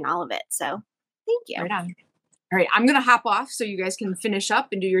consuming all of it. So thank you. Right on. All right. I'm going to hop off so you guys can finish up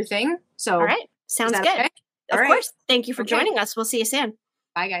and do your thing. So, all right. Sounds good. Okay? Of course. Thank you for joining us. We'll see you soon.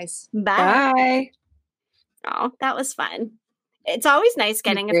 Bye, guys. Bye. Oh, that was fun. It's always nice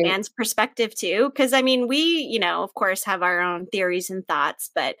getting a fan's perspective too. Because I mean, we, of course have our own theories and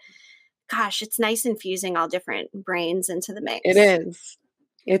thoughts, but gosh, it's nice infusing all different brains into the mix. It is.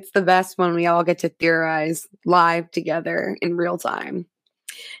 It's the best when we all get to theorize live together in real time.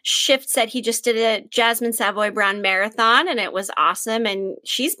 Shift said he just did a Jasmine Savoy Brown marathon and it was awesome. And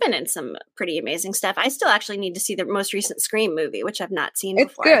she's been in some pretty amazing stuff. I still actually need to see the most recent Scream movie, which I've not seen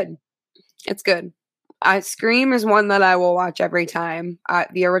before. It's good. Scream is one that I will watch every time.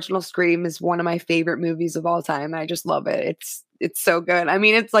 The original Scream is one of my favorite movies of all time. I just love it. It's so good. I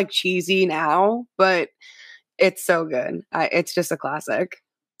mean, it's like cheesy now, but it's so good. It's just a classic.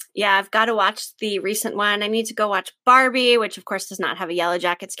 Yeah, I've got to watch the recent one. I need to go watch Barbie, which of course does not have a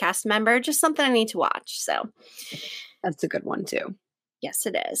Yellowjackets cast member. Just something I need to watch. So that's a good one too. Yes,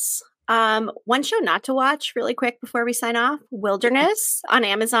 it is. One show not to watch really quick before we sign off, Wilderness on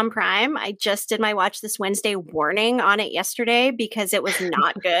Amazon Prime. I just did my watch this Wednesday warning on it yesterday because it was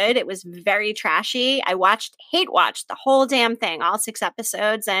not good. It was very trashy. I hate watched the whole damn thing, all 6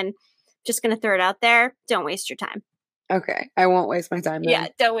 episodes, and just going to throw it out there. Don't waste your time. Okay. I won't waste my time then. Yeah,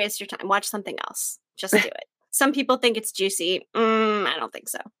 don't waste your time. Watch something else. Just do it. Some people think it's juicy. I don't think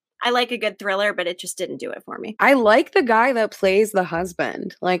so. I like a good thriller, but it just didn't do it for me. I like the guy that plays the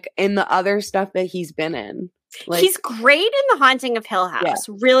husband, like in the other stuff that he's been in. Like, he's great in The Haunting of Hill House.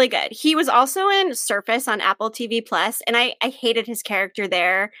 Yeah. Really good. He was also in Surface on Apple TV Plus, and I hated his character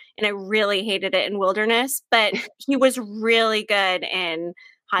there, and I really hated it in Wilderness, but he was really good in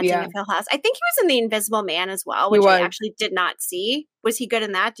Haunting of Hill House. I think he was in The Invisible Man as well, which I actually did not see. Was he good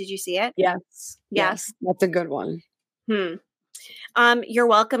in that? Did you see it? Yes. That's a good one. You're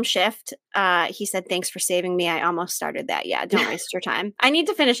welcome, Shift. He said, thanks for saving me. I almost started that. Yeah, don't waste your time. I need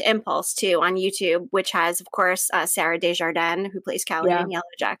to finish Impulse, too, on YouTube, which has, of course, Sarah Desjardins, who plays Callie in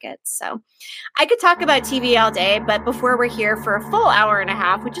Yellowjackets. So I could talk about TV all day, but before we're here for a full hour and a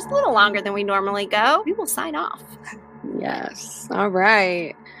half, which is a little longer than we normally go, we will sign off. Yes. All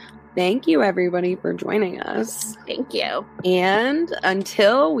right. Thank you, everybody, for joining us. Thank you. And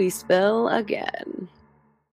until we spill again.